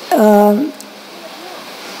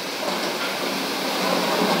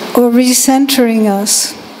or recentering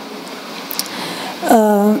us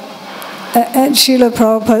at Srila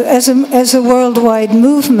Prabhupada as a worldwide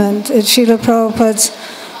movement at Srila Prabhupada's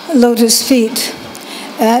lotus feet,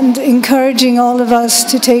 and encouraging all of us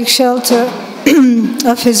to take shelter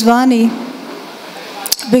of his Vani,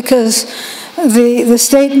 because the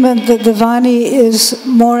statement that the Vani is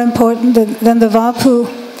more important than the Vapu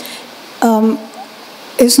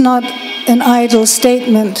is not an idle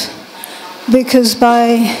statement, because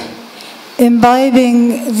by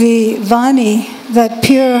imbibing the Vani, that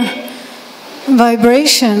pure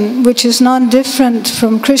vibration, which is non-different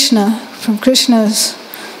from Krishna's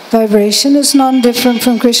vibration, is non-different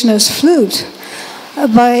from Krishna's flute.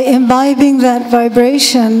 By imbibing that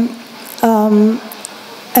vibration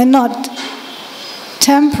and not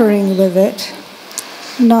tampering with it,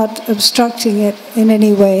 not obstructing it in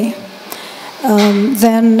any way,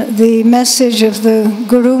 then the message of the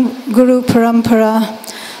Guru Parampara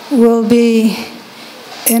will be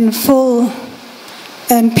in full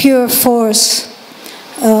and pure force,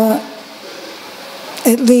 at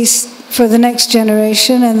least for the next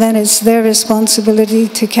generation, and then it's their responsibility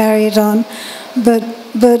to carry it on. But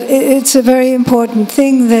it's a very important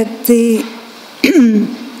thing that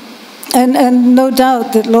and no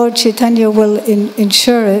doubt that Lord Chaitanya will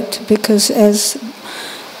ensure it, because as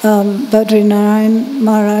Badrinarayan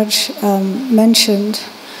Maharaj mentioned,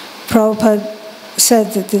 Prabhupada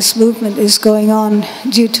said that this movement is going on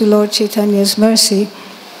due to Lord Chaitanya's mercy.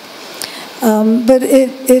 But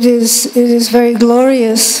it is very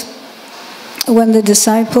glorious when the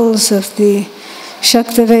disciples of the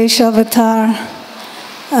Shaktavesh avatar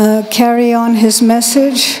carry on his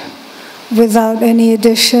message without any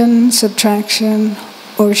addition, subtraction,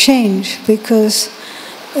 or change, because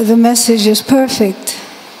the message is perfect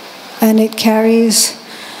and it carries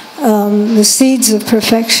the seeds of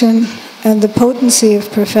perfection and the potency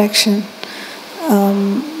of perfection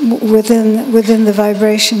within the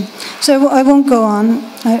vibration. So I won't go on.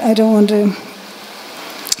 I don't want to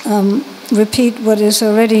repeat what is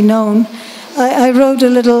already known. I wrote a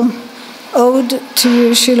little ode to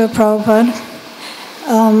you, Srila Prabhupada.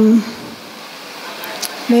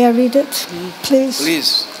 May I read it, please?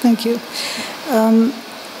 Please. Thank you.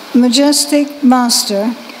 Majestic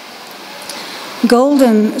Master,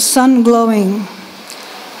 golden sun glowing,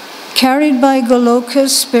 carried by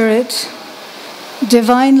Goloka's spirit,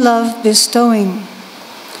 divine love bestowing,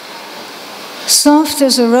 soft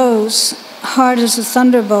as a rose, hard as a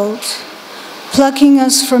thunderbolt, plucking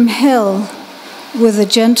us from hell with a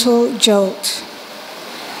gentle jolt.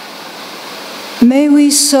 May we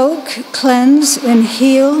soak, cleanse, and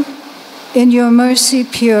heal in your mercy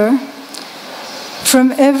pure,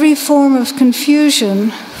 from every form of confusion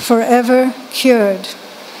forever cured.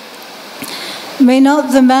 May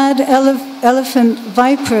not the mad elephant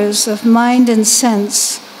vipers of mind and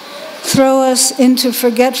sense throw us into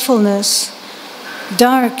forgetfulness,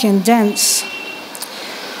 dark and dense.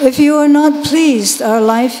 If you are not pleased, our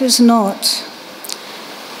life is naught.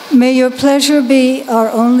 May your pleasure be our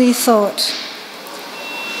only thought.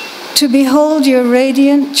 To behold your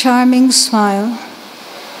radiant, charming smile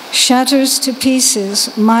shatters to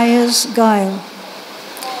pieces Maya's guile.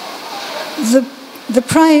 The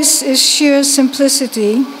price is sheer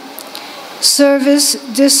simplicity, service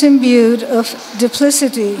disimbued of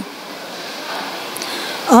duplicity.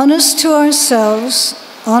 Honest to ourselves,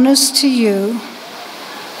 honest to you,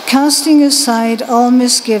 casting aside all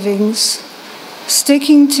misgivings,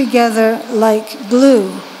 sticking together like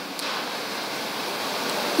glue.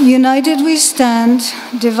 United we stand,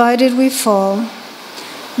 divided we fall.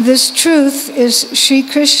 This truth is Sri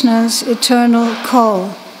Krishna's eternal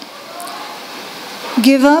call.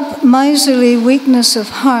 Give up miserly weakness of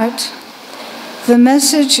heart, the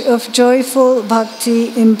message of joyful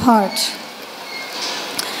bhakti impart.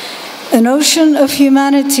 An ocean of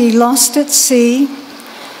humanity lost at sea,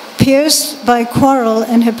 pierced by quarrel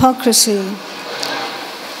and hypocrisy.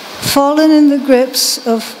 Fallen in the grips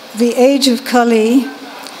of the age of Kali,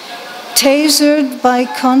 tasered by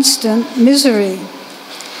constant misery.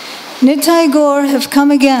 Nitai Gaur have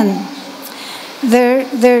come again.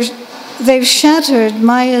 They've shattered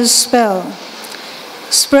Maya's spell,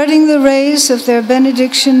 spreading the rays of their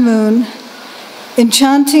benediction moon,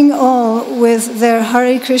 enchanting all with their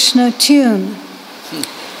Hare Krishna tune.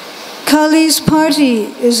 Kali's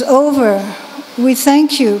party is over. We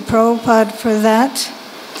thank you, Prabhupada, for that.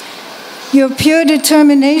 Your pure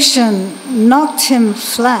determination knocked him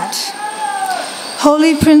flat.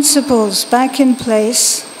 Holy principles back in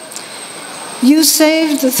place. You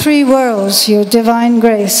saved the three worlds, your divine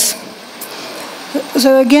grace.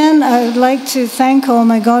 So again, I would like to thank all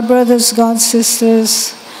my God brothers, God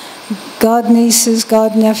sisters, God nieces,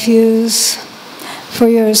 God nephews for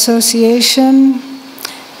your association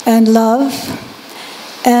and love.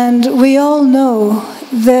 And we all know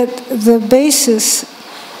that the basis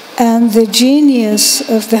and the genius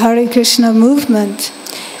of the Hare Krishna movement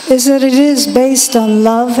is that it is based on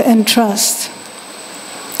love and trust.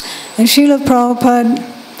 And Srila Prabhupada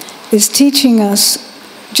is teaching us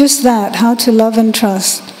just that, how to love and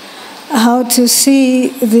trust, how to see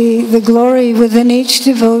the glory within each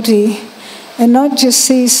devotee and not just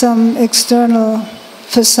see some external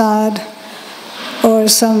facade or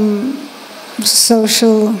some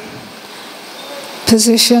social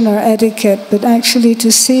position or etiquette, but actually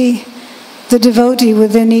to see the devotee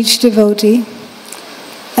within each devotee.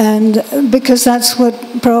 And because that's what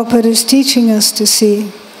Prabhupada is teaching us to see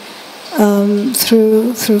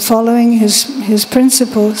through following his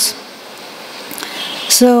principles.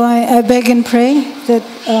 So I beg and pray that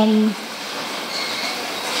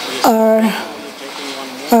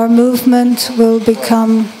our movement will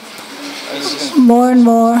become more and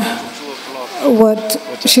more what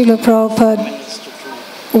Srila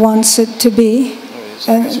Prabhupada wants it to be.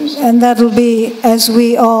 And that'll be as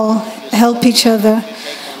we all help each other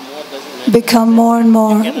become more and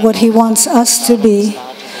more what he wants us to be.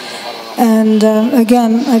 And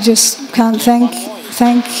again, I just can't thank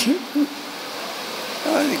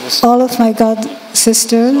all of my God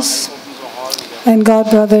sisters and God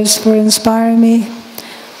brothers for inspiring me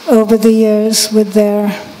over the years with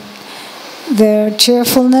their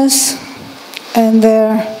cheerfulness and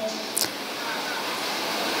their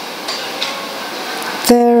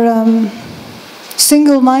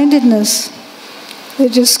single-mindedness. They're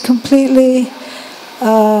just completely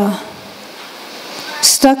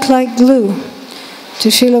stuck like glue to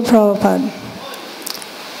Srila Prabhupada.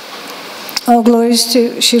 All glories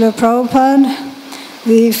to Srila Prabhupada,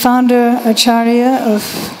 the founder Acharya of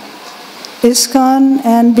ISKCON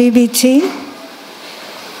and BBT.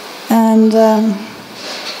 And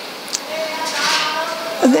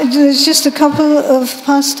there's just a couple of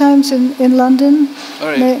pastimes in London. All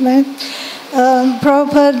right.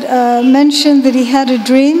 Prabhupada mentioned that he had a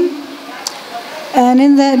dream, and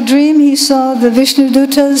in that dream he saw the Vishnu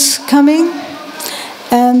Dutas coming,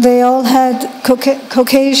 and they all had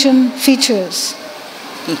Caucasian features.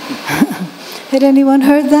 Had anyone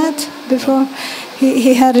heard that before?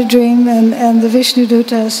 He had a dream, and the Vishnu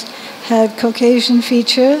Dutas had Caucasian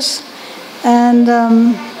features, and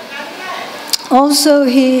also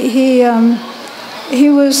he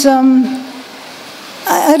was.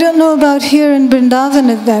 I don't know about here in Vrindavan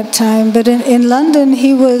at that time, but in London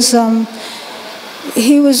he was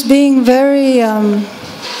being very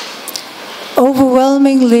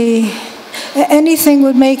overwhelmingly. Anything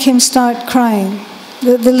would make him start crying.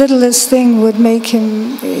 The littlest thing would make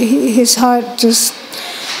him. His heart just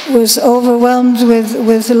was overwhelmed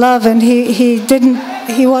with love, and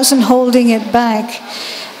he wasn't holding it back.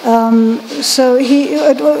 So he,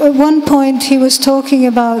 at one point he was talking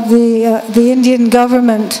about the Indian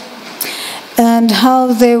government and how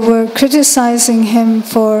they were criticizing him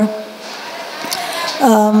for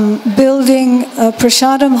building a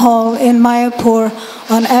prasadam hall in Mayapur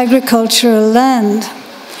on agricultural land.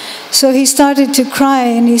 So he started to cry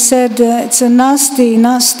and he said, it's a nasty,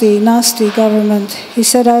 nasty, nasty government. He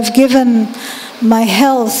said, I've given my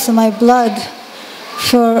health, my blood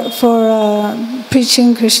for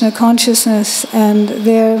preaching Krishna consciousness, and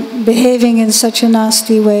they're behaving in such a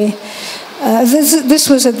nasty way. This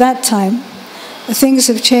was at that time. Things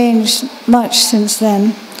have changed much since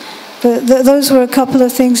then. But those were a couple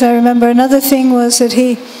of things I remember. Another thing was that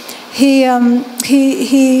he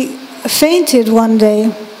fainted one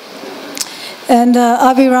day, and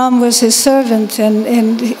Abhiram was his servant, and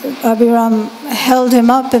Abhiram held him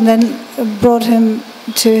up and then brought him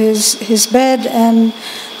to his bed, and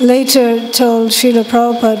later told Srila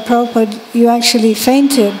Prabhupada, Prabhupada, you actually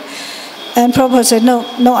fainted. And Prabhupada said, no,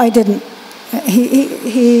 I didn't.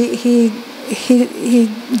 He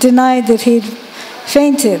denied that he'd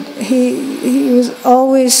fainted. He was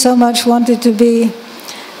always so much wanted to be,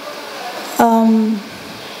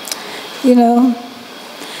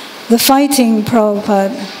 the fighting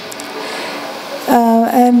Prabhupada.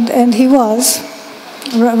 And he was,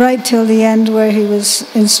 right till the end, where he was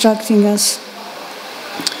instructing us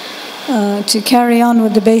to carry on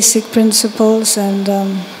with the basic principles and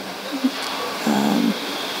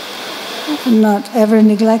not ever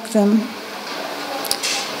neglect them.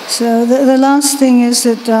 So the last thing is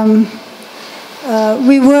that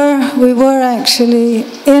we were actually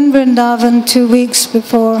in Vrindavan 2 weeks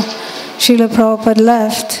before Srila Prabhupada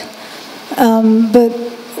left, but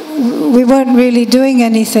we weren't really doing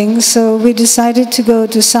anything, so we decided to go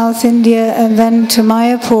to South India and then to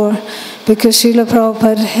Mayapur, because Srila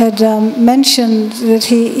Prabhupada had mentioned that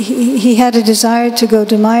he had a desire to go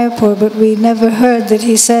to Mayapur, but we never heard that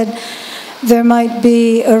he said there might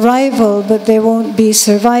be arrival, but there won't be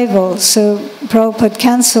survival. So Prabhupada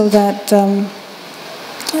cancelled that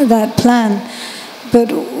plan.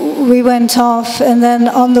 But we went off, and then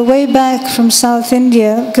on the way back from South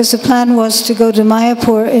India, because the plan was to go to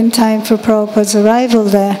Mayapur in time for Prabhupada's arrival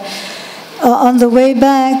there, on the way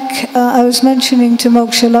back, I was mentioning to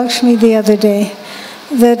Moksha Lakshmi the other day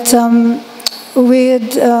that we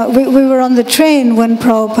were on the train when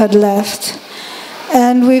Prabhupada left.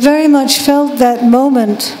 And we very much felt that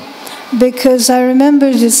moment, because I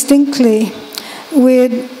remember distinctly we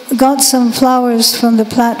had got some flowers from the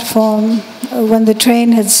platform when the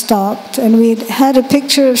train had stopped, and we had a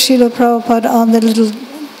picture of Srila Prabhupada on the little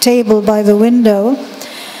table by the window,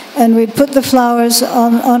 and we'd put the flowers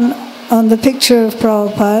on the picture of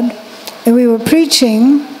Prabhupada, and we were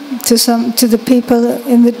preaching to the people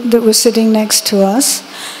that were sitting next to us,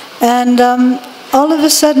 and all of a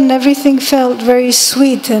sudden everything felt very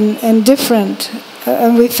sweet and different,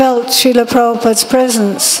 and we felt Srila Prabhupada's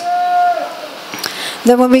presence.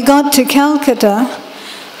 Then when we got to Calcutta,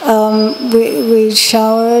 we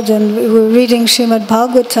showered and we were reading Srimad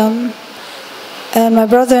Bhagavatam, and my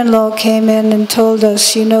brother-in-law came in and told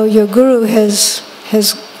us, your guru has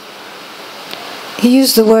he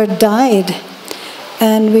used the word died.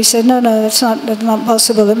 And we said, no, that's not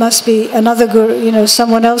possible. It must be another guru,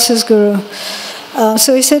 someone else's guru.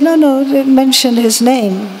 So he said, no, it mentioned his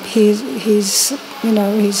name. He's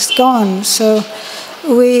gone. So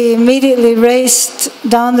we immediately raced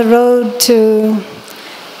down the road to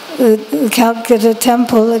the Calcutta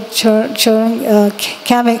temple at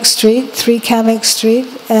Kamak Street, 3 Kamak Street,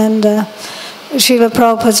 and Srila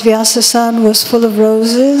Prabhupada's Vyasasana was full of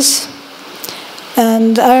roses.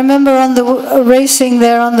 And I remember racing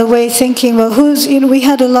there on the way thinking, well, we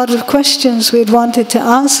had a lot of questions we'd wanted to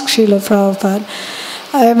ask Srila Prabhupada.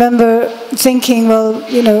 I remember thinking, well,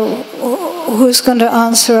 who's going to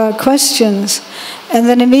answer our questions? And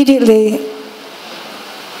then immediately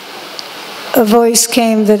a voice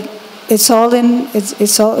came that it's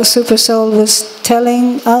all Super Soul was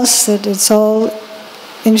telling us that it's all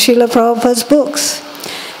in Srila Prabhupada's books.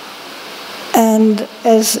 And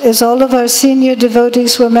as all of our senior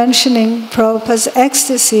devotees were mentioning, Prabhupada's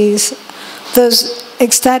ecstasies, those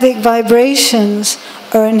ecstatic vibrations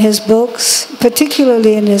are in his books,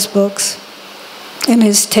 particularly in his books, in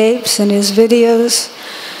his tapes, in his videos.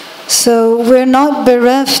 So we're not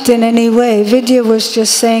bereft in any way. Vidya was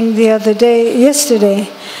just saying yesterday,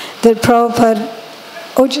 that Prabhupada,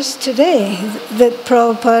 or just today, that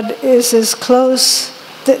Prabhupada is as close,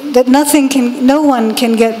 that no one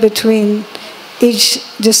can get between each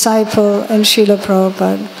disciple and Srila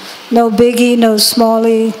Prabhupada. No biggie, no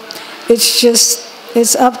smallie. It's just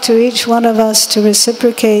it's up to each one of us to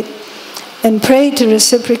reciprocate and pray to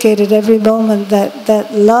reciprocate at every moment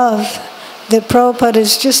that love that Prabhupada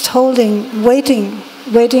is just holding,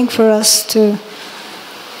 waiting for us to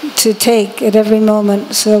take at every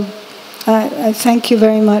moment. So I thank you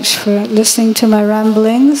very much for listening to my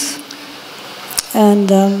ramblings,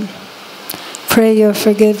 and pray your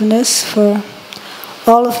forgiveness for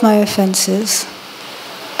all of my offenses,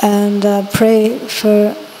 and pray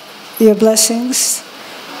for your blessings,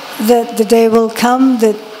 that the day will come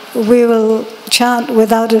that we will chant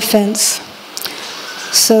without offense,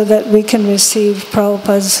 so that we can receive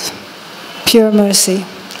Prabhupada's pure mercy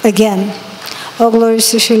again. All glories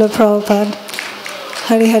to Srila Prabhupada.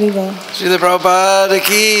 Hari Hari Bol. Srila Prabhupada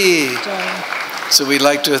ki. So we'd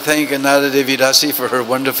like to thank Anada Devi Dasi for her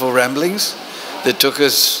wonderful ramblings that took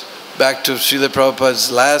us back to Srila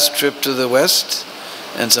Prabhupada's last trip to the West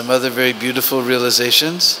and some other very beautiful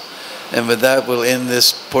realizations. And with that, we'll end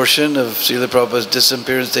this portion of Srila Prabhupada's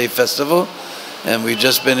Disappearance Day Festival. And we've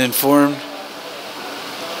just been informed.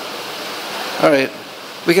 All right,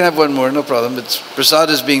 we can have one more, no problem. Prasad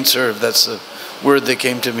is being served. That's the word that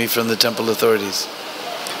came to me from the temple authorities.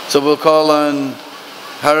 So we'll call on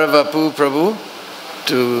Haravapu Prabhu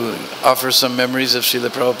to offer some memories of Srila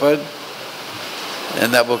Prabhupada.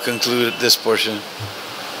 And that will conclude this portion.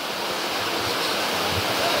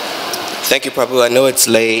 Thank you, Prabhu. I know it's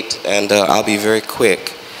late, and I'll be very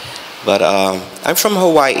quick. But I'm from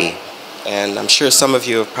Hawaii, and I'm sure some of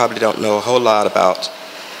you probably don't know a whole lot about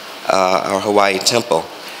our Hawaii temple.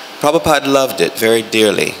 Prabhupada loved it very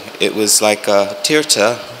dearly. It was like a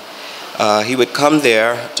tirtha. He would come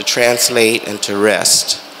there to translate and to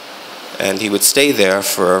rest. And he would stay there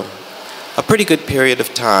for a pretty good period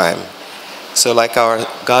of time. So like our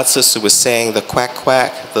god sister was saying, the quack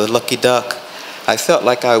quack, the lucky duck, I felt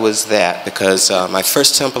like I was that, because my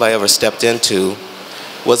first temple I ever stepped into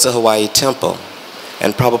was the Hawaii temple.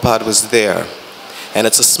 And Prabhupada was there. And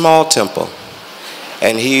it's a small temple.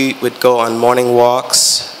 And he would go on morning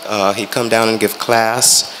walks. He'd come down and give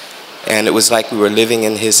class. And it was like we were living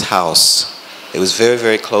in his house. It was very,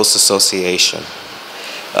 very close association.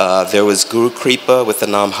 There was Guru Kripa with the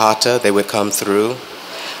Namhata. They would come through.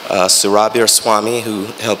 Surabhir Swami, who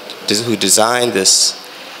designed this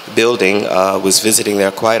building, was visiting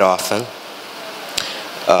there quite often.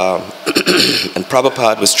 And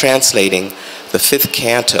Prabhupada was translating the 5th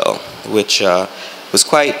canto, which was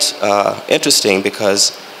quite interesting,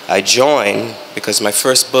 because I joined because my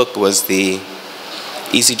first book was the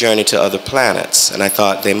Easy Journey to Other Planets, and I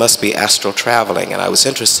thought they must be astral traveling, and I was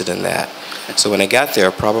interested in that. So when I got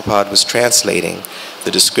there, Prabhupada was translating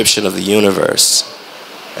the description of the universe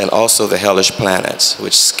and also the hellish planets,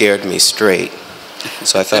 which scared me straight.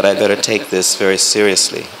 So I thought I'd better take this very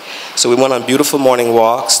seriously. So we went on beautiful morning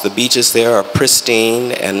walks. The beaches there are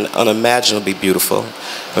pristine and unimaginably beautiful.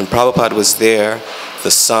 When Prabhupada was there,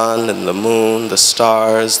 the sun and the moon, the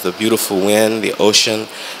stars, the beautiful wind, the ocean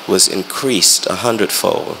was increased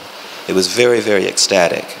 100-fold. It was very, very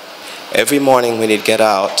ecstatic. Every morning when he'd get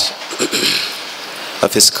out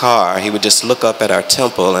of his car, he would just look up at our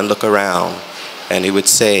temple and look around, and he would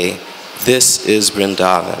say, "This is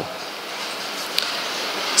Vrindavan."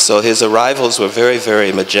 So his arrivals were very,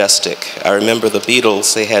 very majestic. I remember the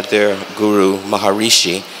Beatles, they had their guru,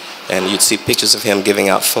 Maharishi, and you'd see pictures of him giving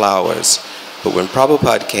out flowers. But when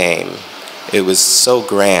Prabhupada came, it was so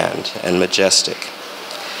grand and majestic.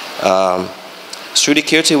 Shruti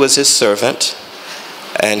Kirti was his servant,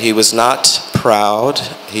 and he was not proud,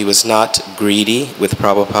 he was not greedy with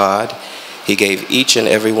Prabhupada. He gave each and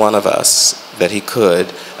every one of us that he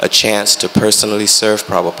could a chance to personally serve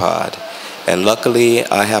Prabhupada. And luckily,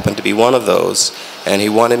 I happened to be one of those, and he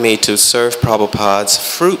wanted me to serve Prabhupada's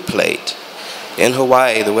fruit plate. In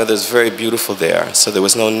Hawaii, the weather is very beautiful there, so there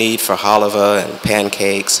was no need for halava and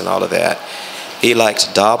pancakes and all of that. He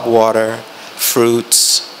liked dab water,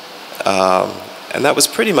 fruits, and that was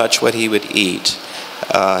pretty much what he would eat.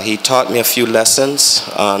 He taught me a few lessons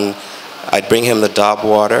on, I'd bring him the dab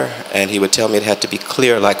water, and he would tell me it had to be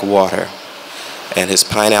clear like water. And his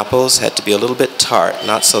pineapples had to be a little bit tart,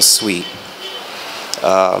 not so sweet.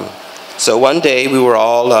 So one day we were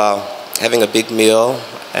all having a big meal,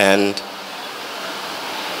 and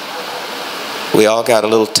we all got a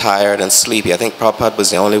little tired and sleepy. I think Prabhupada was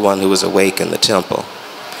the only one who was awake in the temple,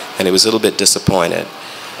 and he was a little bit disappointed.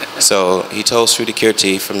 So he told Shruti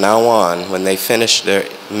Kirti, from now on, when they finished their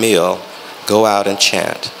meal, go out and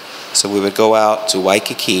chant. So we would go out to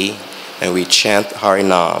Waikiki, and we'd chant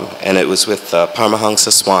Harinam. And it was with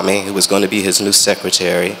Paramahansa Swami, who was going to be his new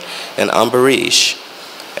secretary, and Ambarish,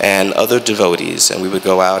 and other devotees, and we would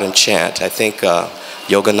go out and chant. I think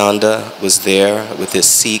Yogananda was there with his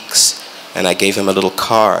Sikhs, and I gave him a little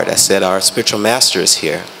card. I said, our spiritual master is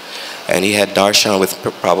here. And he had darshan with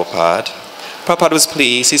Prabhupada. Prabhupada was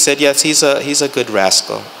pleased. He said, yes, he's a good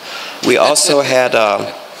rascal. We also had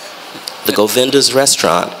the Govinda's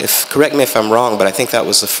restaurant. Correct me if I'm wrong, but I think that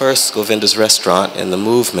was the first Govinda's restaurant in the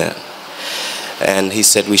movement. And he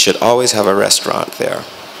said we should always have a restaurant there.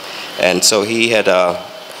 And so he had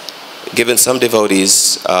given some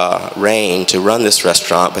devotees reign to run this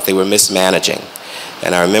restaurant, but they were mismanaging.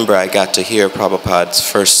 And I remember I got to hear Prabhupada's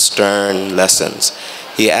first stern lessons.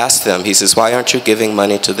 He asked them, he says, why aren't you giving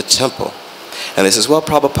money to the temple? And they says, well,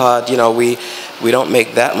 Prabhupada, you know, we don't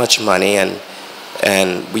make that much money, and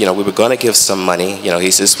you know, we were going to give some money. You know,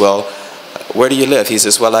 he says, well, where do you live? He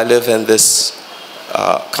says, well, I live in this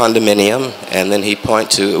condominium. And then he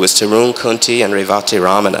pointed to, it was Tarun Kunti and Revati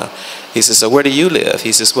Ramana. He says, so where do you live?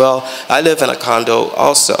 He says, well, I live in a condo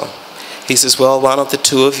also. He says, well, why don't the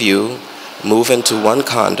two of you move into one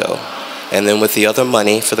condo, and then with the other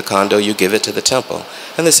money for the condo, you give it to the temple.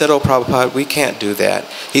 And they said, oh, Prabhupada, we can't do that.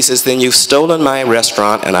 He says, then you've stolen my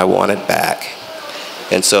restaurant and I want it back.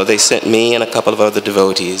 And so they sent me and a couple of other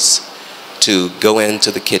devotees to go into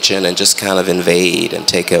the kitchen and just kind of invade and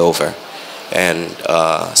take it over. And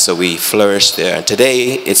so we flourished there. And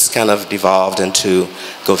today, it's kind of devolved into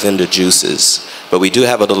Govinda Juices. But we do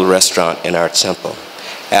have a little restaurant in our temple.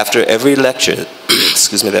 After every lecture,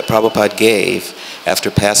 excuse me, that Prabhupada gave, after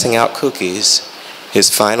passing out cookies, his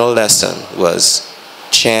final lesson was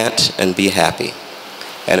chant and be happy.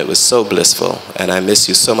 And it was so blissful. And I miss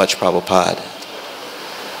you so much, Prabhupada.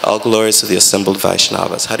 All glories to the assembled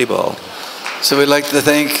Vaishnavas. Haribol. So we'd like to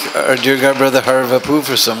thank our dear God brother Haravapu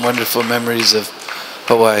for some wonderful memories of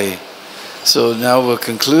Hawaii. So now we'll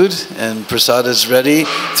conclude, and prasad is ready.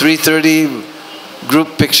 3:30,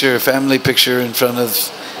 group picture, family picture in front of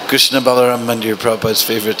Krishna Balaram Mandir, Prabhupada's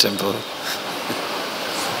favorite temple.